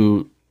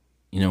to,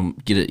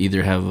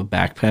 either have a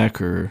backpack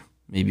or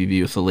maybe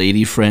be with a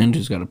lady friend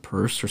who's got a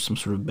purse or some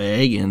sort of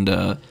bag. And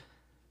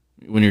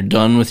when you're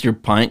done with your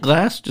pint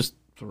glass, just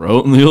throw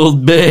it in the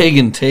old bag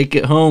and take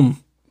it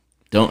home.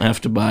 Don't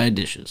have to buy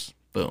dishes.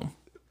 Boom.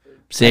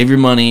 Save your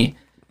money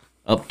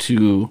up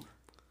to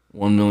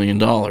 $1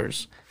 million.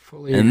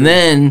 And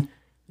then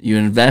you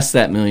invest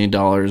that $1 million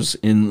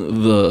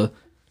in the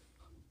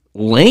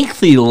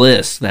lengthy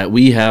list that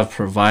we have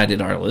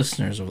provided our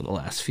listeners over the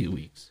last few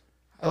weeks.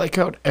 I like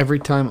how every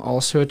time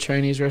also at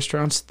Chinese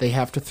restaurants, they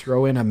have to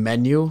throw in a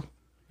menu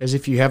as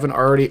if you haven't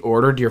already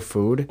ordered your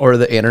food. Or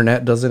the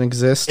internet doesn't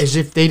exist. As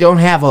if they don't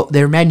have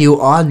their menu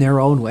on their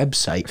own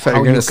website. If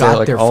you're gonna say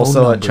like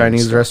also at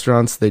Chinese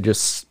restaurants, they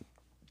just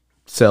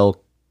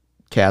sell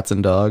cats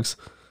and dogs.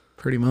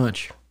 Pretty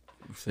much.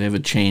 If they have a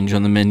change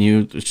on the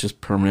menu, it's just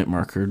permanent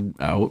markered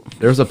out.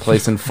 There's a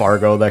place in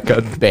Fargo that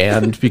got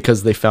banned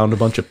because they found a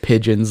bunch of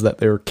pigeons that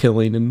they were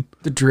killing and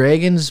The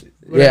dragons,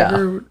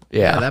 whatever.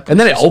 yeah. that And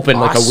then it place is opened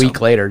like a awesome.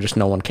 week later, just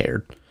no one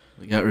cared.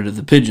 They got rid of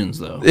the pigeons,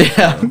 though.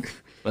 Yeah.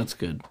 That's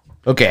good.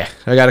 Okay,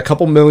 I got a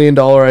couple $1 million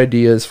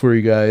ideas for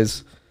you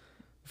guys.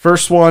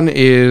 First one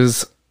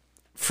is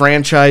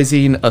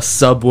franchising a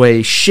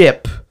Subway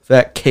ship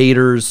that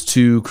caters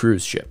to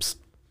cruise ships.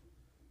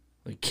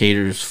 Like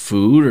caters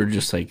food or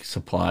just like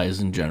supplies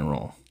in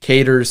general?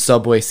 Caters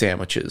Subway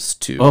sandwiches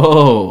to.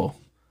 Oh,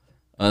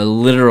 a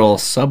literal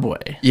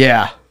Subway.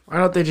 Yeah. Why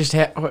don't they just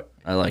have...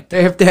 I like that.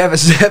 They have to have a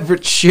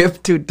separate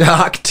ship to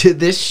dock to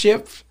this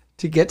ship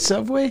to get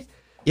Subway?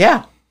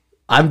 Yeah.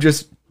 I'm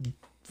just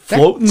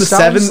floating the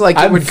Sounds seven. like it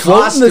I'm would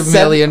floating cost the $1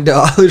 million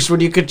when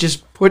you could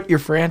just put your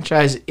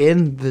franchise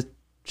in the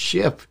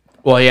ship.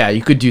 Well, yeah,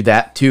 you could do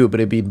that too,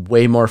 but it'd be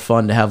way more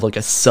fun to have like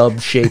a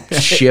sub-shaped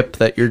ship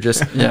that you're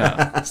just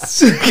Yeah.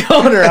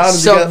 going around.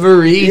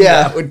 Submarine.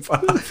 Yeah. That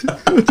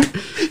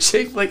would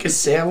shaped like a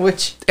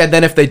sandwich. And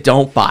then if they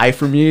don't buy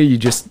from you, you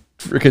just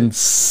freaking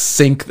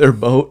sink their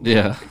boat.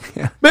 Yeah.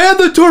 Man,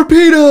 the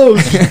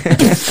torpedoes!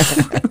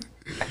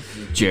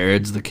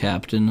 Jared's the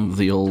captain of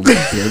the old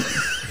ship.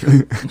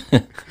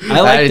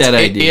 I like It's that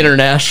idea.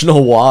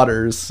 International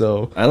waters,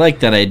 so I like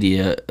that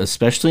idea,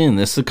 especially in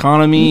this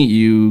economy.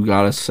 You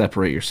got to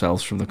separate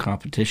yourselves from the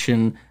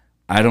competition.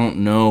 I don't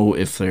know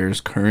if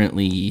there's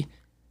currently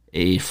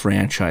a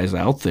franchise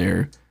out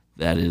there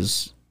that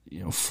is,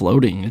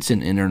 floating. It's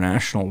in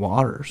international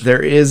waters.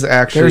 There is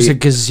actually There's a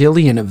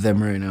gazillion of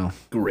them right now.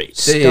 Great.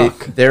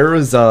 there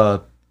was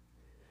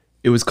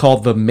it was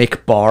called the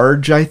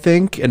McBarge, I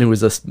think, and it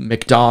was a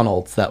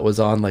McDonald's that was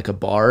on like a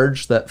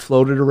barge that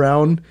floated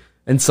around,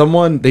 and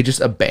they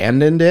just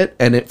abandoned it,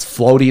 and it's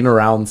floating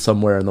around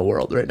somewhere in the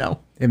world right now.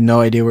 I have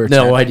no idea where it's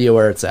No at. idea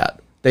where it's at.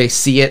 They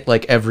see it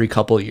like every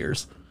couple of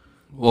years.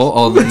 Well,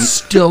 all the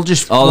Still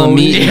just all the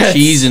meat and Yes.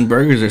 cheese and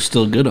burgers are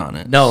still good on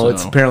it. No, so-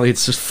 it's apparently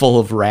it's just full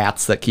of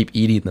rats that keep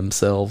eating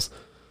themselves.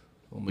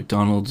 Well,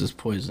 McDonald's is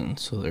poison,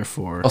 so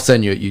therefore, I'll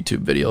send you a YouTube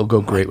video. It'll go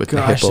great with the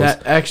Gosh, hippos.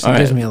 that actually All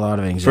gives right. me a lot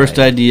of anxiety. first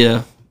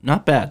idea,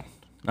 not bad.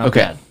 Not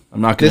Okay. bad.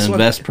 I'm not going This to one-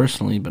 invest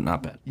personally, but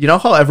not bad. You know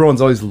how everyone's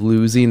always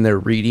losing their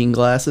reading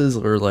glasses,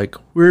 or like,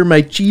 where are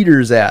my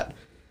cheaters at?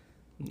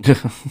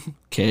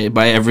 Okay,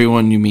 by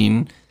everyone you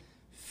mean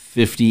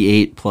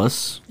 58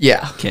 plus?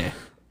 Yeah. Okay.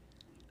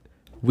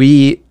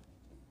 We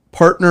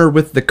partner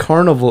with the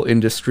carnival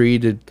industry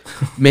to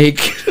make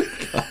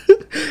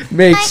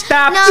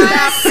stop.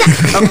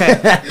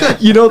 Okay.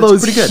 You know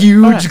those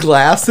huge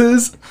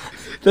glasses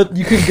that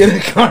you can get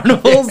at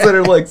carnivals that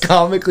are like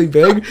comically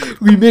big?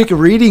 We make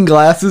reading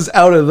glasses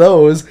out of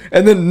those,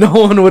 and then no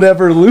one would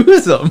ever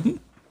lose them.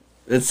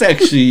 That's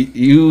actually,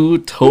 you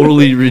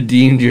totally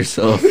redeemed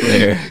yourself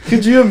there.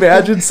 Could you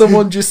imagine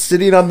someone just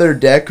sitting on their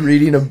deck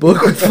reading a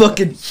book with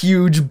fucking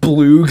huge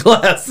blue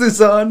glasses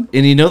on?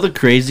 And you know the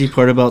crazy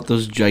part about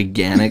those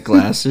gigantic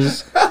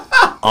glasses?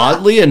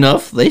 Oddly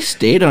enough, they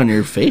stayed on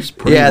your face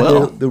pretty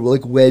well. They're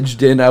like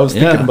wedged in. I was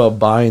Yeah. thinking about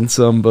buying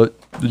some, but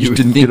I You were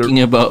didn't get thinking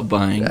about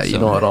buying Yeah, you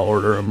some. know what? I'll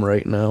order them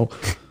right now.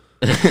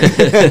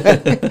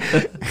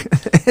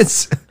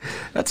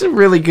 That's a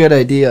really good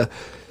idea.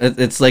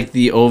 It's like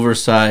the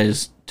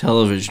oversized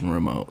television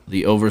remote,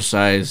 the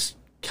oversized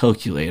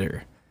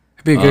calculator,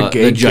 It'd be a good the gig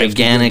gift to give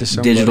gigantic to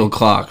somebody. digital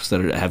clocks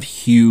that have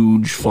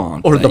huge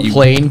font. Or that the you-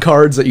 playing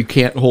cards that you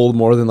can't hold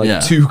more than like Yeah.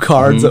 2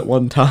 cards at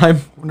one time.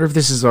 I wonder if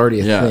this is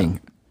already a Yeah. thing.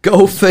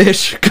 Go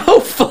fish.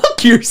 Go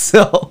fuck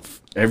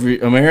yourself.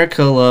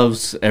 America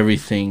loves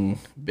everything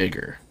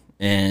bigger,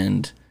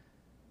 and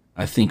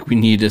I think we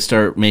need to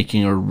start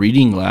making our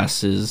reading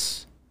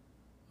glasses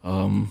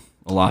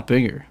a lot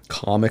bigger.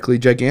 Comically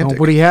gigantic.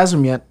 Nobody has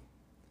them yet.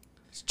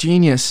 It's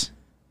genius.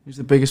 These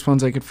are the biggest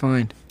ones I could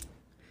find.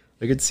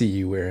 I could see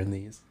you wearing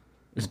these.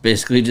 It's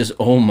basically just,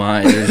 oh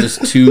my, there's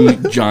just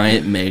 2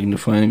 giant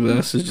magnifying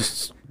glasses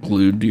just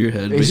glued to your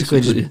head. Basically,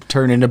 Basically, just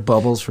turn into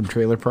Bubbles from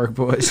Trailer Park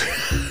Boys.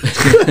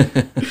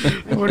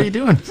 Hey, what are you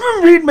doing?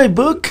 I'm reading my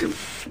book.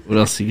 What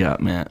else you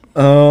got, Matt?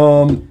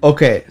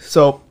 Okay,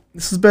 so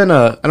this has been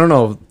I don't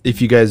know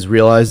if you guys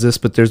realize this,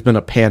 but there's been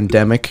a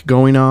pandemic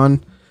going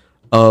on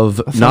of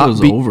I thought not it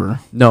was over.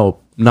 No,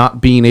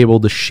 not being able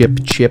to ship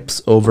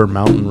chips over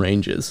mountain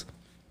ranges.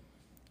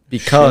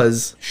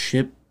 Because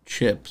Ship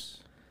chips.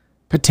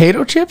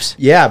 Potato chips?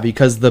 yeah,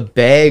 because the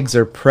bags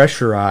are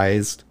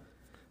pressurized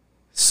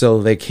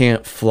so they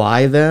can't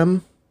fly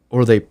them,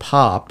 or they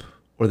pop,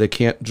 or they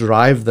can't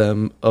drive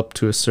them up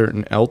to a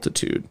certain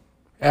altitude.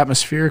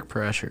 Atmospheric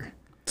pressure.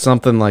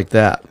 Something like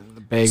that.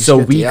 Bags So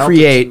get we the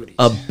create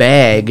altitude. a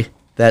bag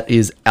that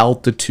is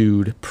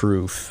altitude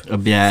proof A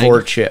bag.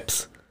 for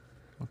chips.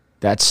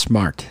 That's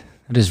smart.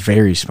 That is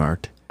very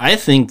smart. I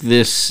think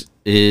this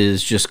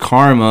is just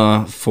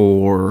karma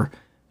for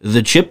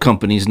the chip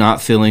companies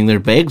not filling their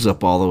bags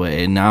up all the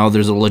way, and now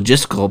there's a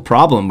logistical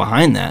problem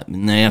behind that,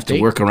 and they have to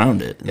work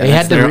around it. They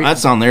had to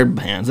that's on their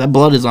hands. That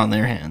blood is on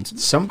their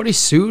hands. Somebody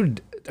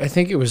sued, I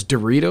think it was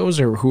Doritos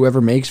or whoever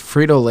makes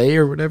Frito-Lay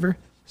or whatever.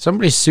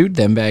 Somebody sued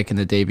them back in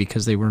the day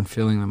because they weren't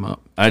filling them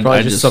up. Probably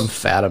I just some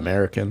fat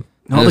American.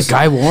 No, the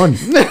guy won.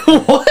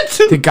 What?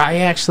 The guy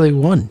actually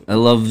won. I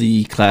love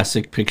the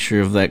classic picture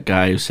of that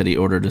guy who said he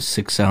ordered a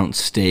 6-ounce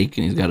steak,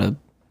 and he's got a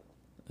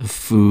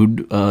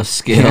food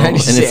scale, Yeah, and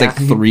it's like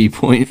yeah.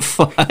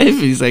 3.5.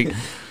 He's like,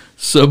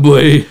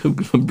 Subway, I'm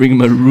bringing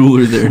my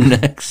ruler there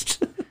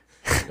next.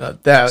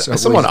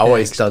 Someone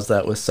always does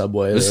that with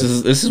Subway. This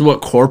is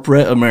what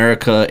corporate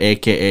America,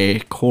 aka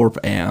Corp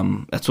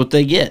Am, that's what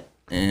they get.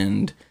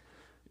 And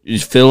you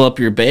just fill up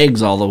your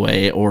bags all the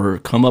way, or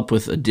come up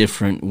with a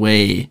different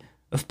way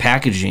of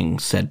packaging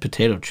said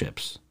potato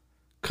chips.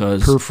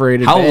 Because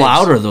Perforated how bags.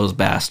 loud are those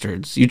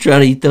bastards? You try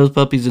to eat those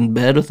puppies in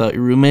bed without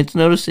your roommates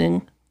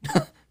noticing?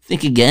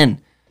 Think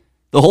again.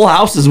 The whole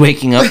house is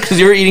waking up because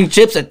you're eating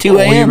chips at 2 Oh, you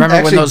a.m. remember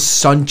Actually- when those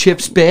Sun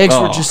Chips bags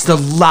were Oh. just the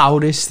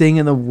loudest thing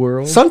in the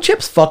world? Some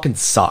chips fucking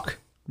suck.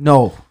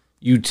 No.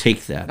 You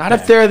take that. Not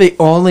if they're the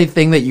only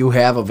thing that you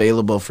have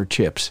available for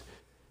chips.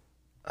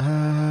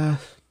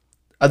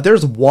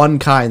 There's one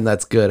kind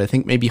that's good. I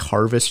think maybe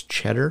Harvest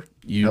Cheddar.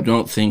 You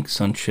don't think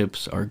Sun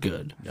Chips are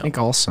good. I think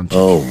all Sun Chips.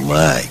 Oh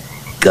my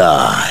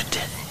God.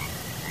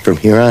 From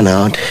here on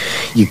out,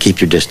 you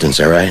keep your distance,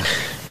 all right?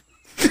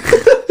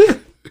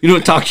 You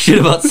don't talk shit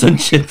about Sun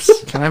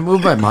Chips. Can I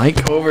move my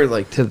mic over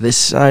like to this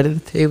side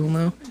of the table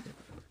now?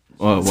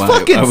 Why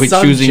fucking are we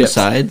Sun choosing Chips.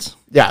 sides?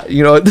 Yeah,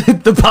 you know,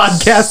 the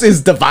podcast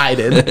is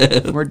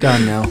divided. We're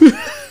done now.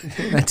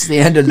 That's the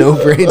end of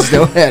No Brains,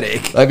 No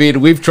Headache. I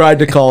mean, we've tried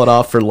to call it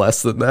off for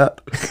less than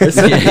that.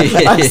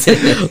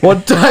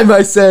 One time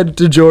I said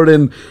to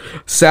Jordan,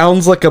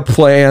 sounds like a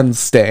plan,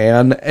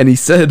 Stan. And he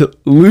said,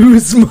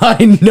 lose my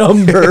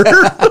number.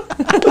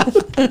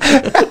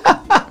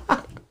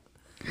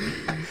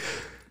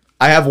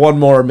 I have one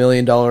more $1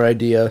 million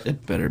idea.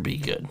 It better be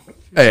good.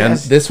 And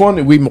this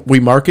one, we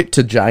market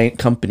to giant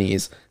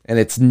companies, and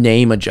it's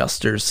name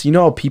adjusters. You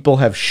know how people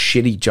have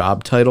shitty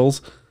job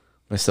titles,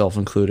 myself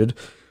included,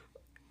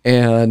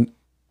 and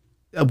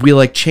we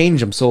like change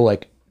them. So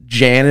like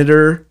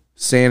janitor,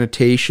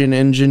 sanitation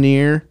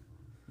engineer,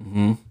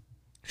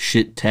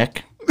 Shit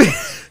tech.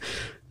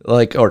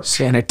 like or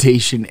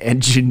Sanitation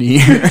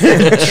engineer.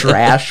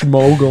 trash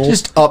mogul,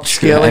 Just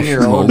upscaling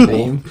your own mogul.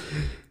 name.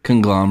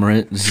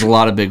 Conglomerate. There's a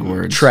lot of big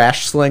words.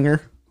 trash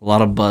slinger. A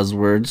lot of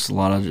buzzwords. A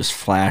lot of just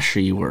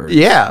flashy words.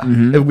 Yeah.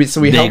 And we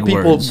help Big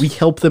people. words. We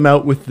help them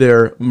out with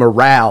their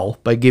morale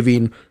by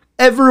giving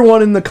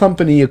everyone in the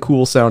company a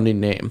cool sounding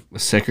name. A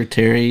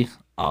secretary,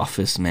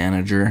 office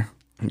manager.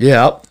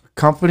 Yeah.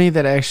 Company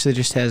that actually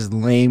just has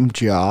lame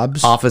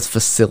jobs. Office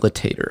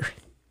facilitator.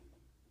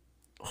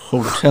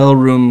 Hotel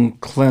room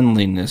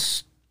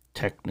cleanliness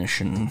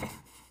technician.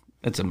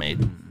 That's a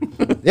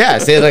maiden. Yeah,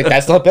 say like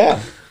that's not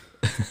bad.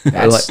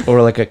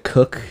 or like a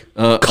cook,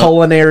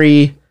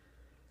 culinary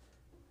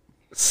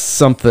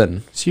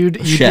something. So you'd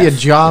be Chef. a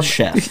job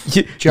Chef.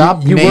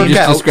 job You name work just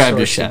at described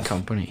a outsourcing chef.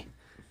 company.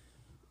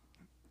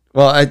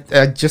 Well,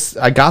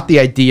 I got the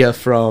idea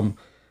from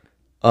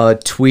a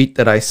tweet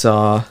that I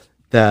saw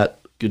that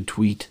Good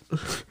tweet.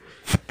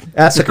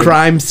 at the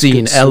crime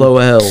scene,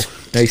 LOL.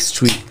 Nice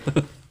tweet.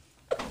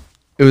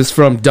 It was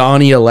from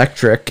Donnie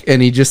Electric,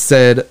 and he just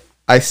said,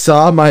 I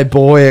saw my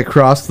boy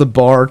across the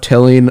bar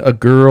telling a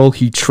girl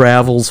he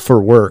travels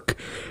for work.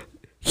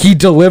 He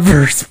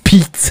delivers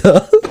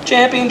pizza.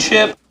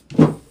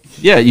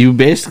 Yeah, you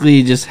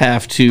basically just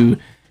have to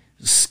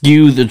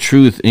skew the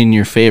truth in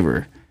your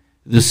favor.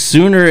 The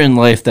sooner in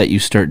life that you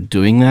start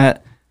doing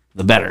that,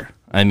 the better.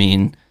 I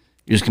mean,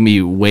 you're just going to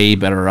be way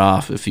better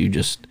off if you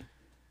just,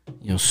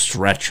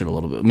 stretch it a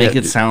little bit. Make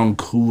it sound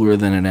cooler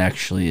than it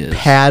actually is.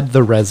 Pad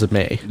the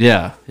resume.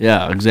 Yeah,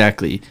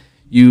 exactly.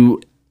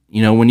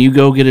 When you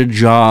go get a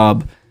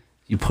job,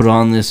 you put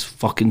on this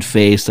fucking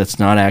face that's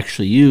not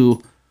actually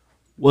you.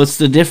 What's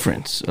the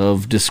difference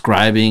of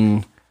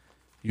describing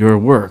your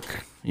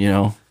work?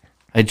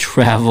 I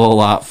travel a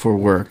lot for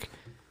work.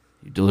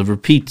 You deliver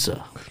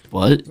pizza,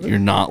 but you're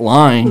not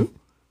lying,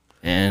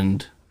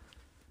 and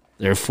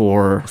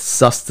therefore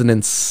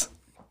Sustenance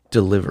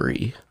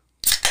delivery.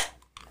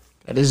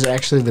 That is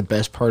actually the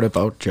best part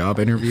about job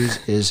interviews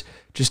is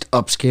just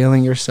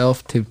upscaling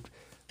yourself to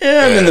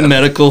and in the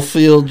medical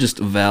field, just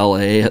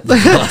valet at the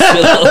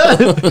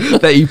hospital.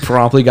 That you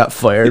promptly got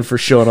fired for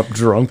showing up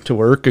drunk to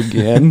work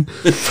again.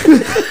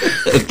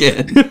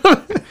 Again.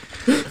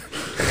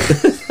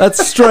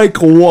 That's strike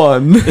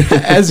one.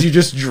 As you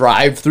just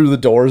drive through the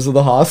doors of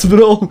the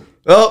hospital.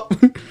 Oh,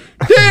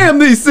 damn,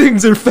 these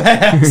things are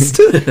fast.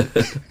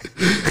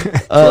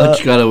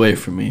 Clutch got away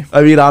from me.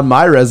 I mean, on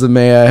my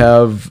resume, I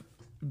have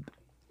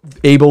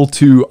able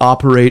to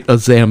operate a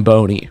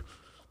Zamboni.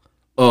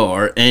 Oh,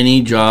 or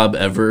any job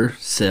ever,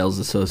 sales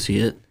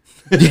associate.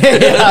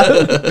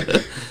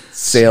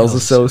 Sales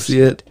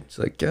associate. It's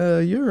like,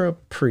 you're a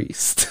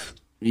priest.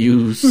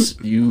 You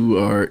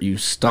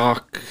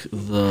stock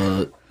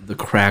the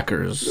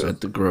crackers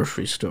at the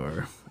grocery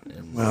store.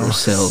 And you're a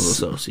sales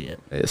associate.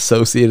 I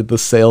associated the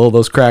sale of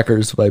those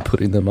crackers by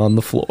putting them on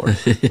the floor.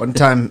 One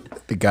time,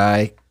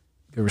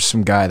 there was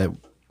some guy that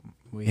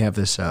we have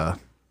this, where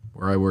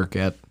I work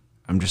at,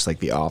 I'm just like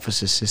the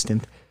office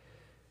assistant.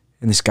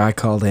 And this guy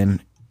called in,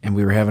 and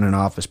we were having an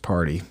office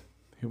party.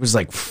 It was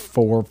like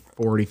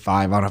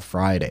 4:45 on a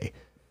Friday.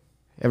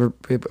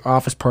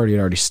 Office party had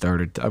already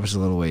started. I was a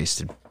little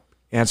wasted.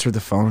 Answered the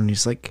phone, and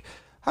he's like,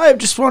 "Hi, I'm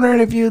just wondering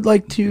if you'd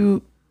like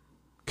to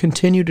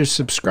continue to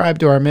subscribe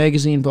to our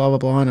magazine, blah, blah,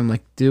 blah." And I'm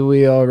like, "Do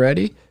we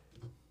already?"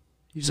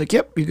 He's like,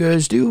 "Yep, you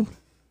guys do."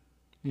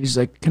 He's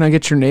like, "Can I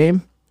get your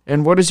name?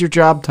 And what is your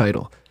job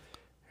title?"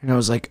 And I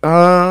was like,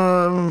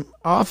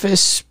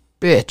 office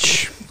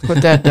bitch.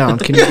 Put that down.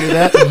 Can you do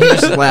that? And he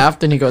just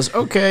laughed, and he goes,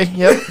 "Okay,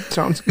 yep,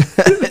 sounds good."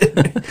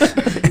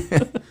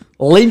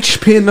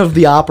 Linchpin of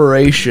the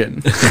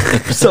operation.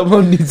 If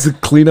someone needs to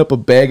clean up a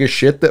bag of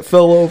shit that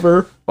fell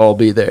over, I'll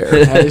be there.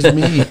 That is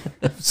me.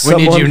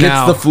 Someone you gets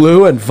now. the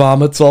flu and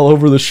vomits all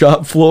over the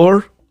shop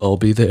floor, I'll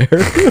be there.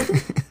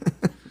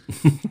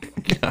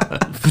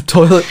 The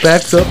toilet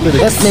backs up and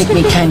That make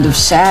me kind of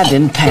sad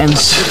in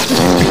pants.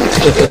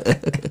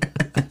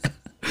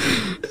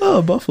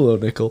 oh, buffalo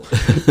nickel.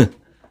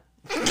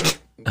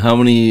 How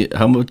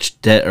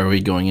much debt are we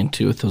going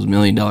into with those $1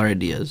 million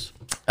ideas?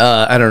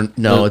 I don't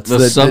know.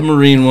 The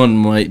submarine one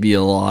might be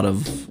a lot of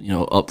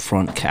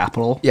upfront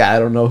capital. Yeah, I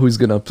don't know who's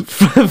gonna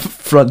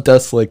front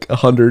us like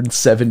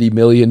 $170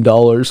 million for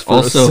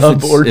Also, a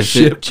sub or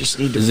ship. Just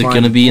need to Is it find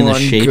going to be in the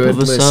one shape good of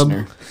a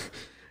listener. sub?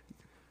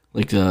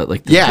 Like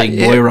the big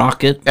boy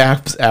rocket?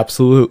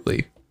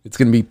 Absolutely. It's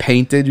going to be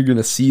painted. You're going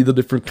to see the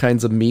different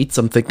kinds of meats.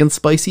 I'm thinking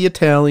spicy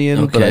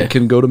Italian, but I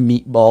can go to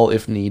meatball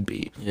if need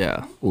be.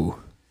 Yeah. Ooh.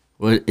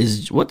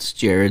 What's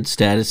Jared's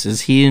status?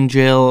 Is he in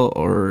jail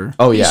or?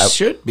 Oh yeah, He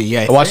should be.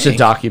 I watched a think.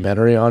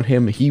 documentary on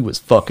him. He was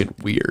fucking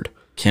weird.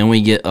 Can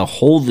we get a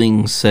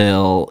holding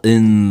cell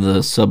in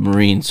the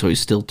submarine so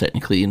he's still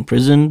technically in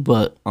prison,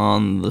 but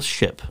on the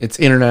ship? It's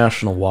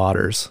international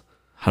waters.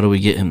 How do we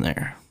get him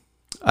there?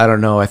 I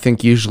don't know. I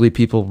think usually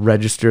people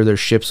register their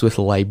ships with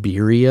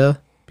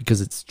Liberia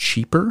because it's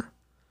cheaper.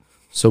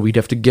 So we'd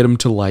have to get him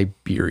to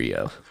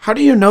Liberia. How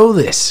do you know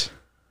this?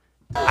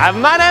 My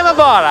name is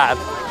Borat.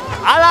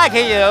 I like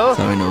you. That's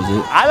how he knows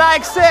it. I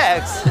like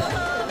sex.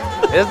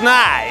 It's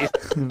nice.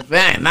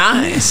 Very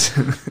nice.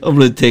 I'm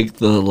going to take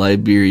the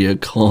Liberia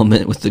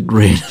comment with a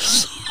grain of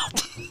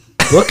salt.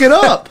 Look it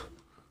up.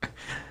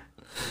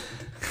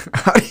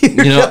 How do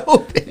you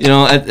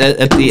know?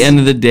 At the end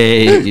of the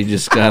day, you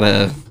just got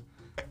to,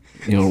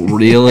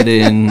 reel it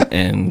in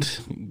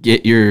and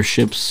get your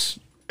ships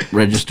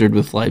registered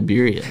with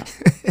Liberia.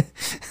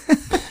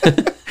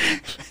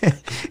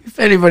 If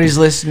anybody's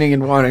listening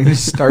and wanting to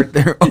start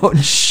their own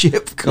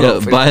ship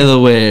company. Yeah, by the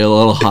way, a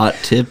little hot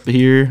tip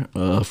here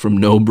from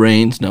No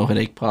Brains, No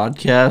Headache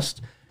podcast.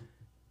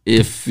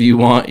 If you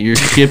want your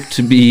ship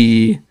to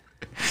be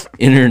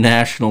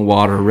international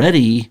water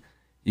ready,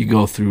 you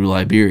go through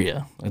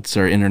Liberia. That's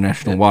our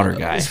international water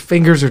guy. His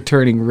fingers are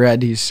turning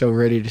red. He's so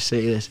ready to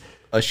say this.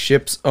 A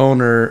ship's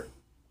owner.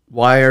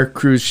 Why are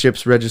cruise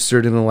ships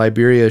registered in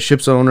Liberia? A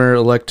ship's owner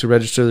elect to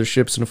register their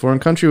ships in a foreign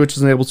country, which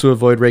is unable to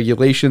avoid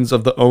regulations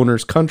of the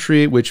owner's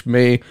country, which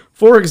may,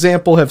 for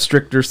example, have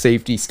stricter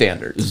safety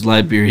standards. Is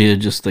Liberia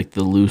just like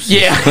the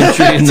loosest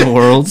country in the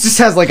world? It just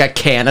has like a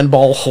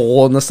cannonball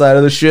hole on the side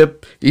of the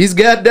ship. He's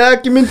got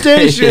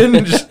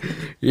documentation. Just,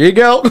 here you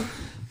go.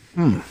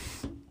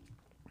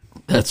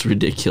 That's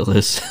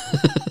ridiculous.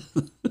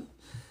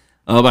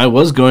 I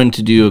was going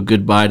to do a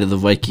goodbye to the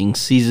Viking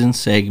season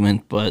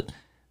segment, but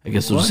I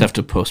guess we'll just have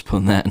to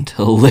postpone that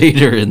until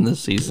later in the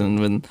season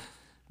when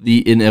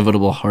the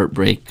inevitable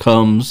heartbreak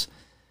comes.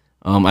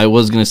 I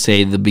was going to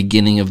say the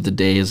beginning of the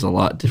day is a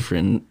lot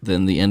different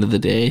than the end of the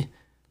day.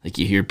 Like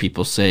you hear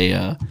people say,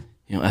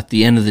 at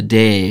the end of the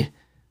day,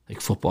 like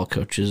football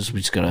coaches, we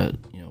just got to,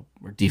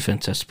 our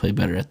defense has to play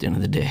better at the end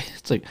of the day.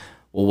 It's like,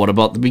 well, what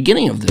about the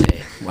beginning of the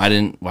day? Why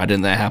didn't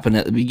that happen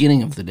at the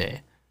beginning of the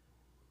day?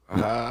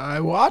 I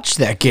watched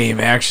that game,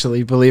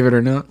 actually, believe it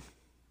or not.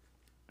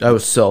 I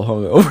was so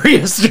hungover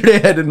yesterday.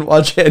 I didn't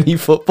watch any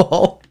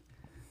football.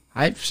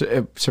 I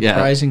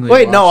surprisingly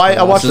Wait, no,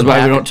 I watched This is the why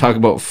back. we don't talk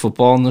about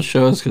football on the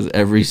shows, because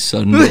every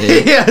Sunday,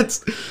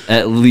 it's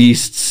at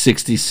least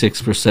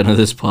 66% of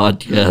this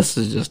podcast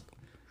is just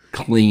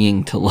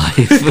clinging to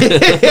life.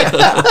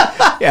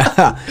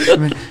 Yeah. I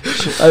mean,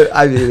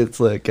 it's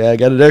like I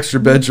got an extra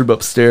bedroom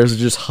upstairs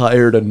and just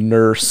hired a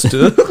nurse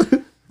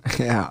to.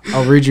 Yeah.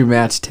 I'll read you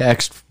Matt's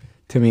text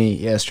to me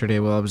yesterday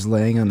while I was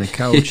laying on the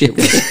couch. It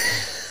was,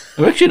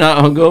 I'm actually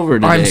not hungover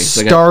today. I'm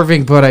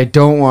starving, but I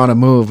don't want to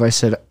move. I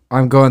said,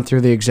 I'm going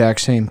through the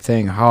exact same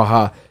thing. Ha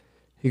ha.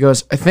 He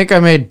goes, I think I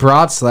made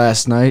brats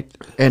last night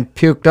and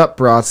puked up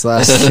brats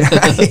last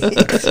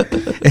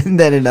night. And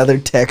then another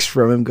text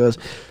from him goes,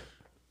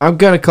 I'm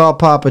going to call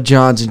Papa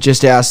John's and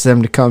just ask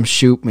them to come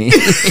shoot me.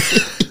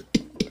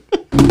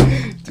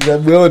 Dude,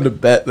 I'm willing to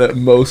bet that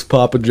most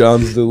Papa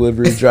John's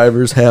delivery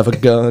drivers have a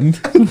gun.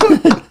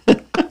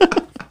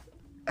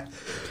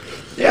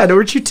 Yeah,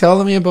 weren't you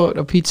telling me about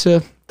a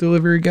pizza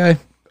delivery guy?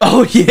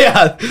 Oh,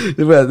 yeah.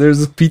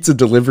 There's a pizza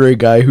delivery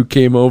guy who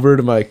came over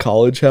to my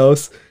college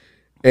house,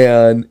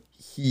 and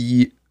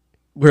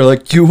we're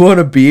like, you want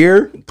a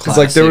beer? Because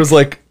like there was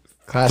like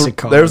Classic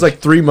college. there was like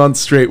 3 months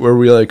straight where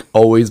we like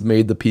always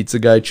made the pizza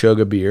guy chug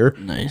a beer.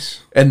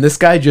 Nice. And this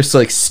guy just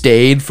like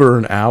stayed for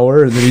an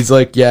hour, and then he's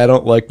like, yeah, I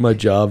don't like my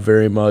job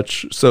very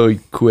much, so he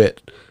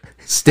quit.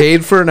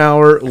 Stayed for an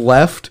hour,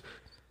 left,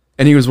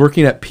 and he was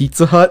working at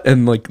Pizza Hut,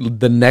 and like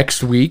the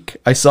next week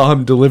I saw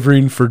him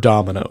delivering for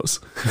Domino's.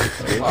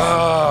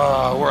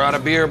 Oh, we're out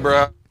of beer,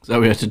 bro.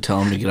 So we have to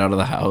tell him to get out of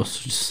the house.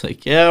 Just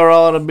like, yeah, we're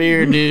all out of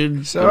beer,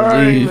 dude.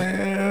 Sorry,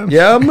 man.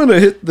 Yeah, I'm gonna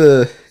hit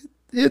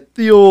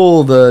the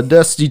old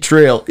Dusty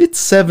Trail. It's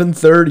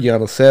 7:30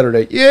 on a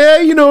Saturday.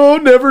 Yeah,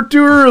 never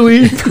too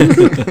early.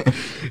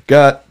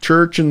 Got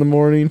church in the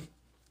morning.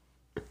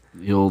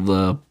 The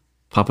old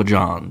Papa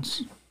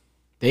John's.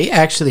 They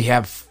actually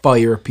have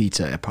fire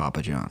pizza at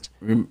Papa John's.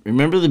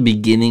 Remember the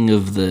beginning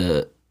of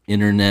the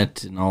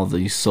internet and all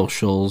these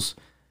socials?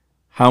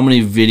 How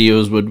many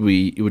videos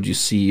would you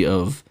see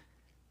of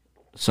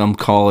some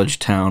college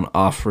town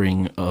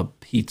offering a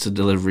pizza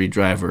delivery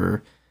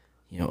driver,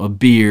 a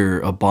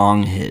beer, a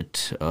bong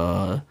hit,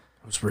 a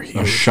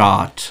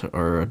shot,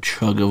 or a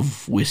chug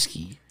of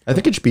whiskey? I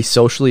think it should be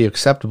socially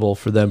acceptable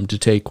for them to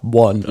take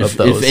one of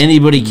those. If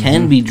anybody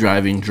can be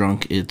driving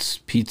drunk, it's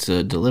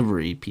pizza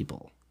delivery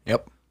people.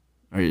 Yep.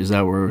 Is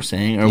that what we're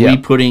saying? Are Yeah.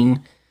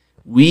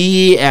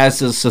 we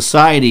as a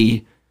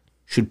society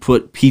should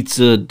put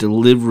pizza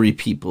delivery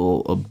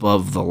people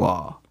above the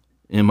law?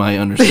 Am I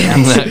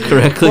understanding that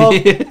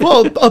correctly?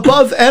 Well,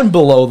 above and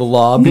below the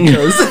law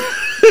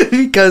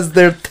because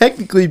they'll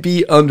technically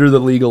be under the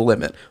legal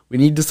limit. We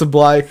need to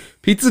supply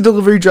pizza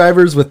delivery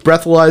drivers with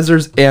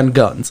breathalyzers and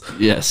guns.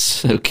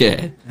 Yes.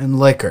 Okay. And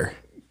liquor.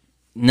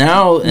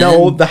 Now,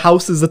 No, the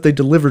houses that they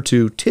deliver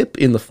to tip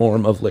in the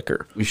form of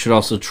liquor. we should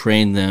also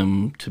train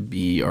them to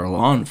be our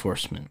law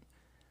enforcement.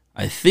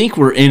 I think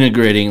we're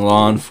integrating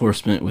law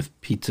enforcement with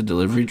pizza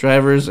delivery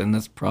drivers, and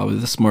that's probably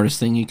the smartest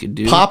thing you could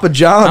do. Papa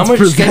John's How much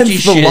presents sketchy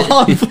the shit-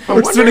 law I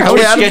enforcement wonder how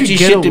much academy. sketchy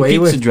Get shit do away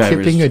pizza with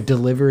drivers. tipping a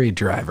delivery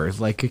driver.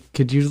 Like,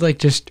 could you like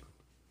just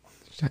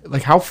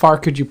like how far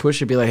could you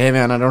push it? Be like, hey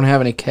man, I don't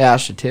have any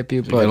cash to tip you,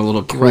 I but got a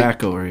little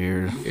crack over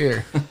here.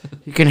 here,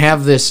 you can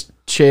have this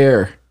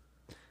chair,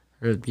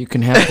 or you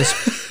can have this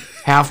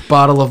half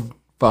bottle of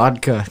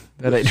vodka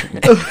that I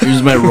drink.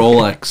 Here's my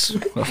Rolex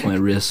off my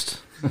wrist.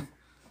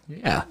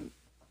 Yeah,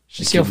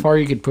 just see how far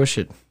you could push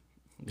it.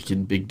 The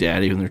kid Big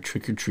Daddy when they're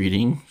trick or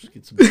treating. Just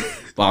get some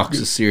box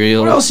of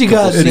cereal. What else you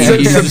got? Some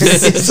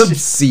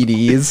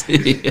CDs.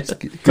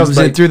 CDs. Comes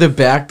in through the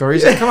back door.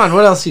 He's like, "Come on,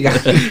 what else you got?"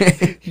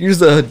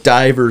 Here's a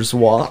diver's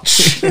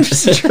watch.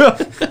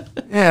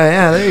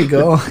 yeah, there you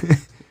go.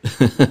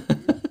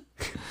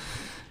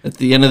 At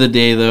the end of the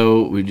day,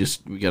 though, we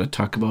got to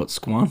talk about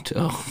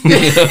Squanto.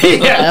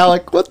 Yeah,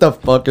 Alec, what the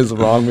fuck is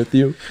wrong with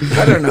you?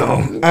 I don't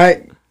know.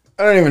 I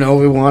don't even know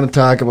if we want to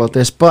talk about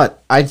this,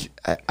 but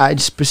I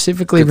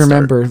specifically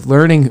remember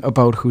learning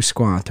about who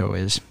Squanto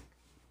is.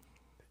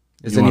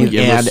 Isn't he?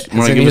 And a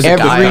guy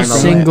every on the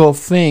single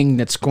thing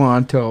that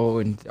Squanto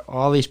and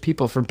all these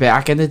people from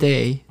back in the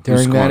day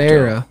during that Squanto?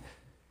 era.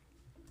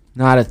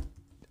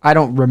 I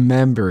don't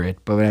remember it,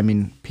 but I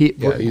mean,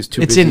 he's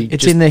too it's busy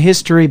it's just- in the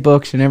history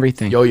books and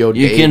everything. Yo-Yo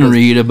You Dave can was,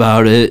 read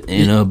about it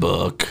in a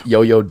book.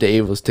 Yo-Yo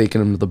Dave was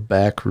taking him to the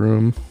back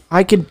room.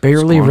 I can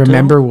barely Squanto?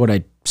 remember what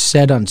I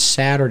said on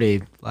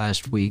Saturday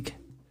last week.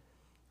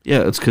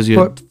 Yeah, it's because you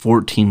had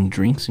 14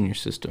 drinks in your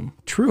system.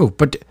 True,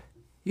 but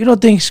you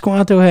don't think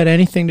Squanto had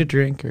anything to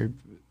drink, or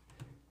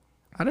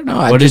I don't know.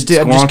 What I'm did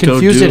just Squanto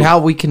confused do? at how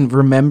we can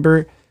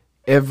remember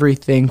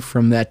everything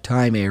from that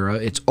time era.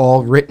 It's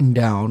all written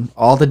down.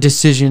 All the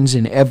decisions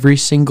in every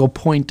single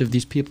point of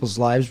these people's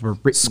lives were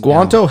written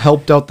Squanto down.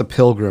 helped out the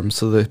pilgrims,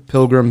 so the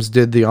pilgrims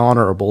did the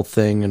honorable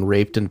thing and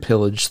raped and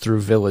pillaged through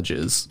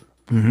villages.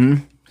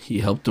 He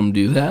helped them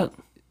do that?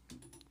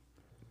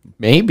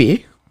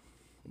 Maybe.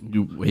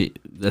 Wait,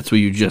 that's what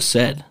you just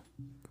said.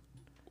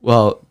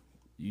 Well,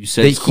 You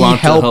said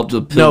Squanto helped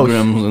the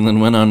pilgrims and then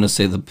went on to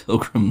say the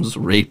pilgrims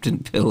raped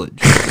and pillaged.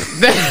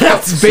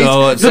 that's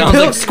So it sounds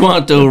like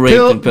Squanto raped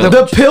and pillaged.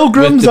 The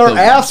pilgrims With the are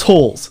pilgrims.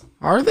 assholes.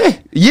 Are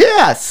they?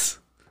 Yes.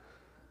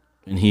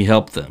 And he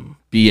helped them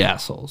be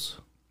assholes.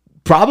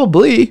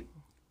 Probably.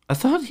 I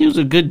thought he was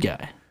a good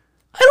guy.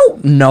 I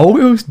don't know.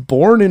 He was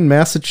born in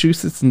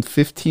Massachusetts in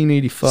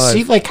 1585.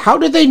 See, like, how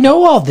do they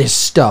know all this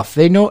stuff?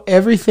 They know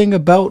everything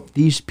about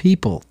these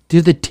people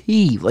to the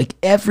T. Like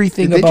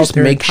everything they about just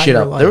their make shit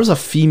entire up. life. There was a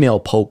female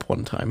pope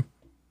one time.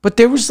 But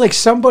there was like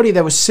somebody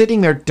that was sitting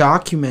there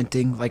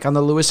documenting, like on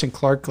the Lewis and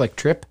Clark like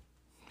trip.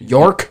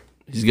 York.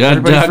 He's got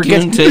Everybody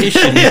forgets-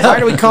 documentation. Why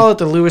do we call it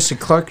the Lewis and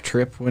Clark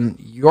trip when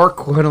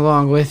York went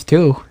along with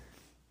too?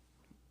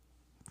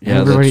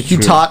 Yeah, Everybody- that's He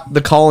true. taught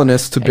the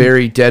colonists to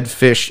bury dead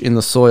fish in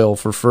the soil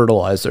for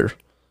fertilizer.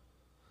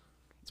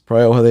 It's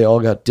probably how they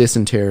all got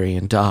dysentery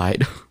and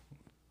died.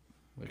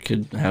 It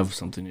could have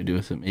something to do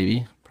with it,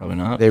 maybe. Probably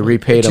not. They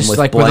repaid them Just with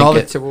like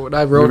blankets. with all the what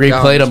I wrote We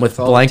down, replayed them with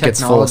all the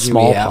blankets full of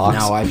technology we have smallpox.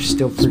 Now I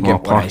still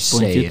forget what I Smallpox say.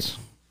 blankets.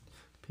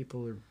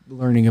 People are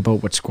learning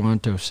about what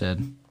Squanto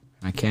said.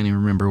 I can't even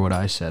remember what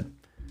I said.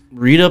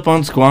 Read up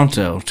on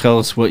Squanto. Tell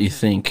us what you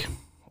think.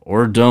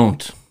 Or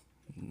don't.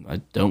 I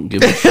don't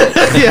give a shit.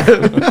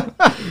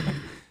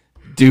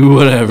 Do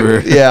whatever.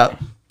 Yeah.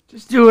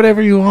 Just do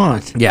whatever you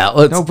want. Yeah,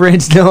 let's No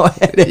brains, no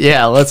headache.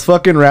 yeah, let's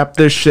fucking wrap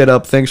this shit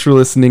up. Thanks for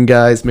listening,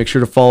 guys. Make sure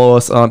to follow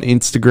us on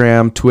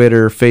Instagram,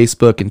 Twitter,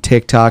 Facebook, and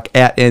TikTok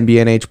at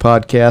NBNH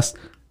Podcast,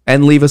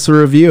 and leave us a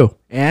review.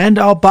 And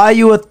I'll buy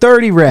you a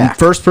 30 rack.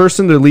 First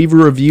person to leave a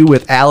review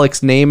with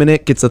Alex's name in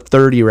it gets a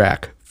 30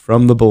 rack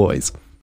from the boys.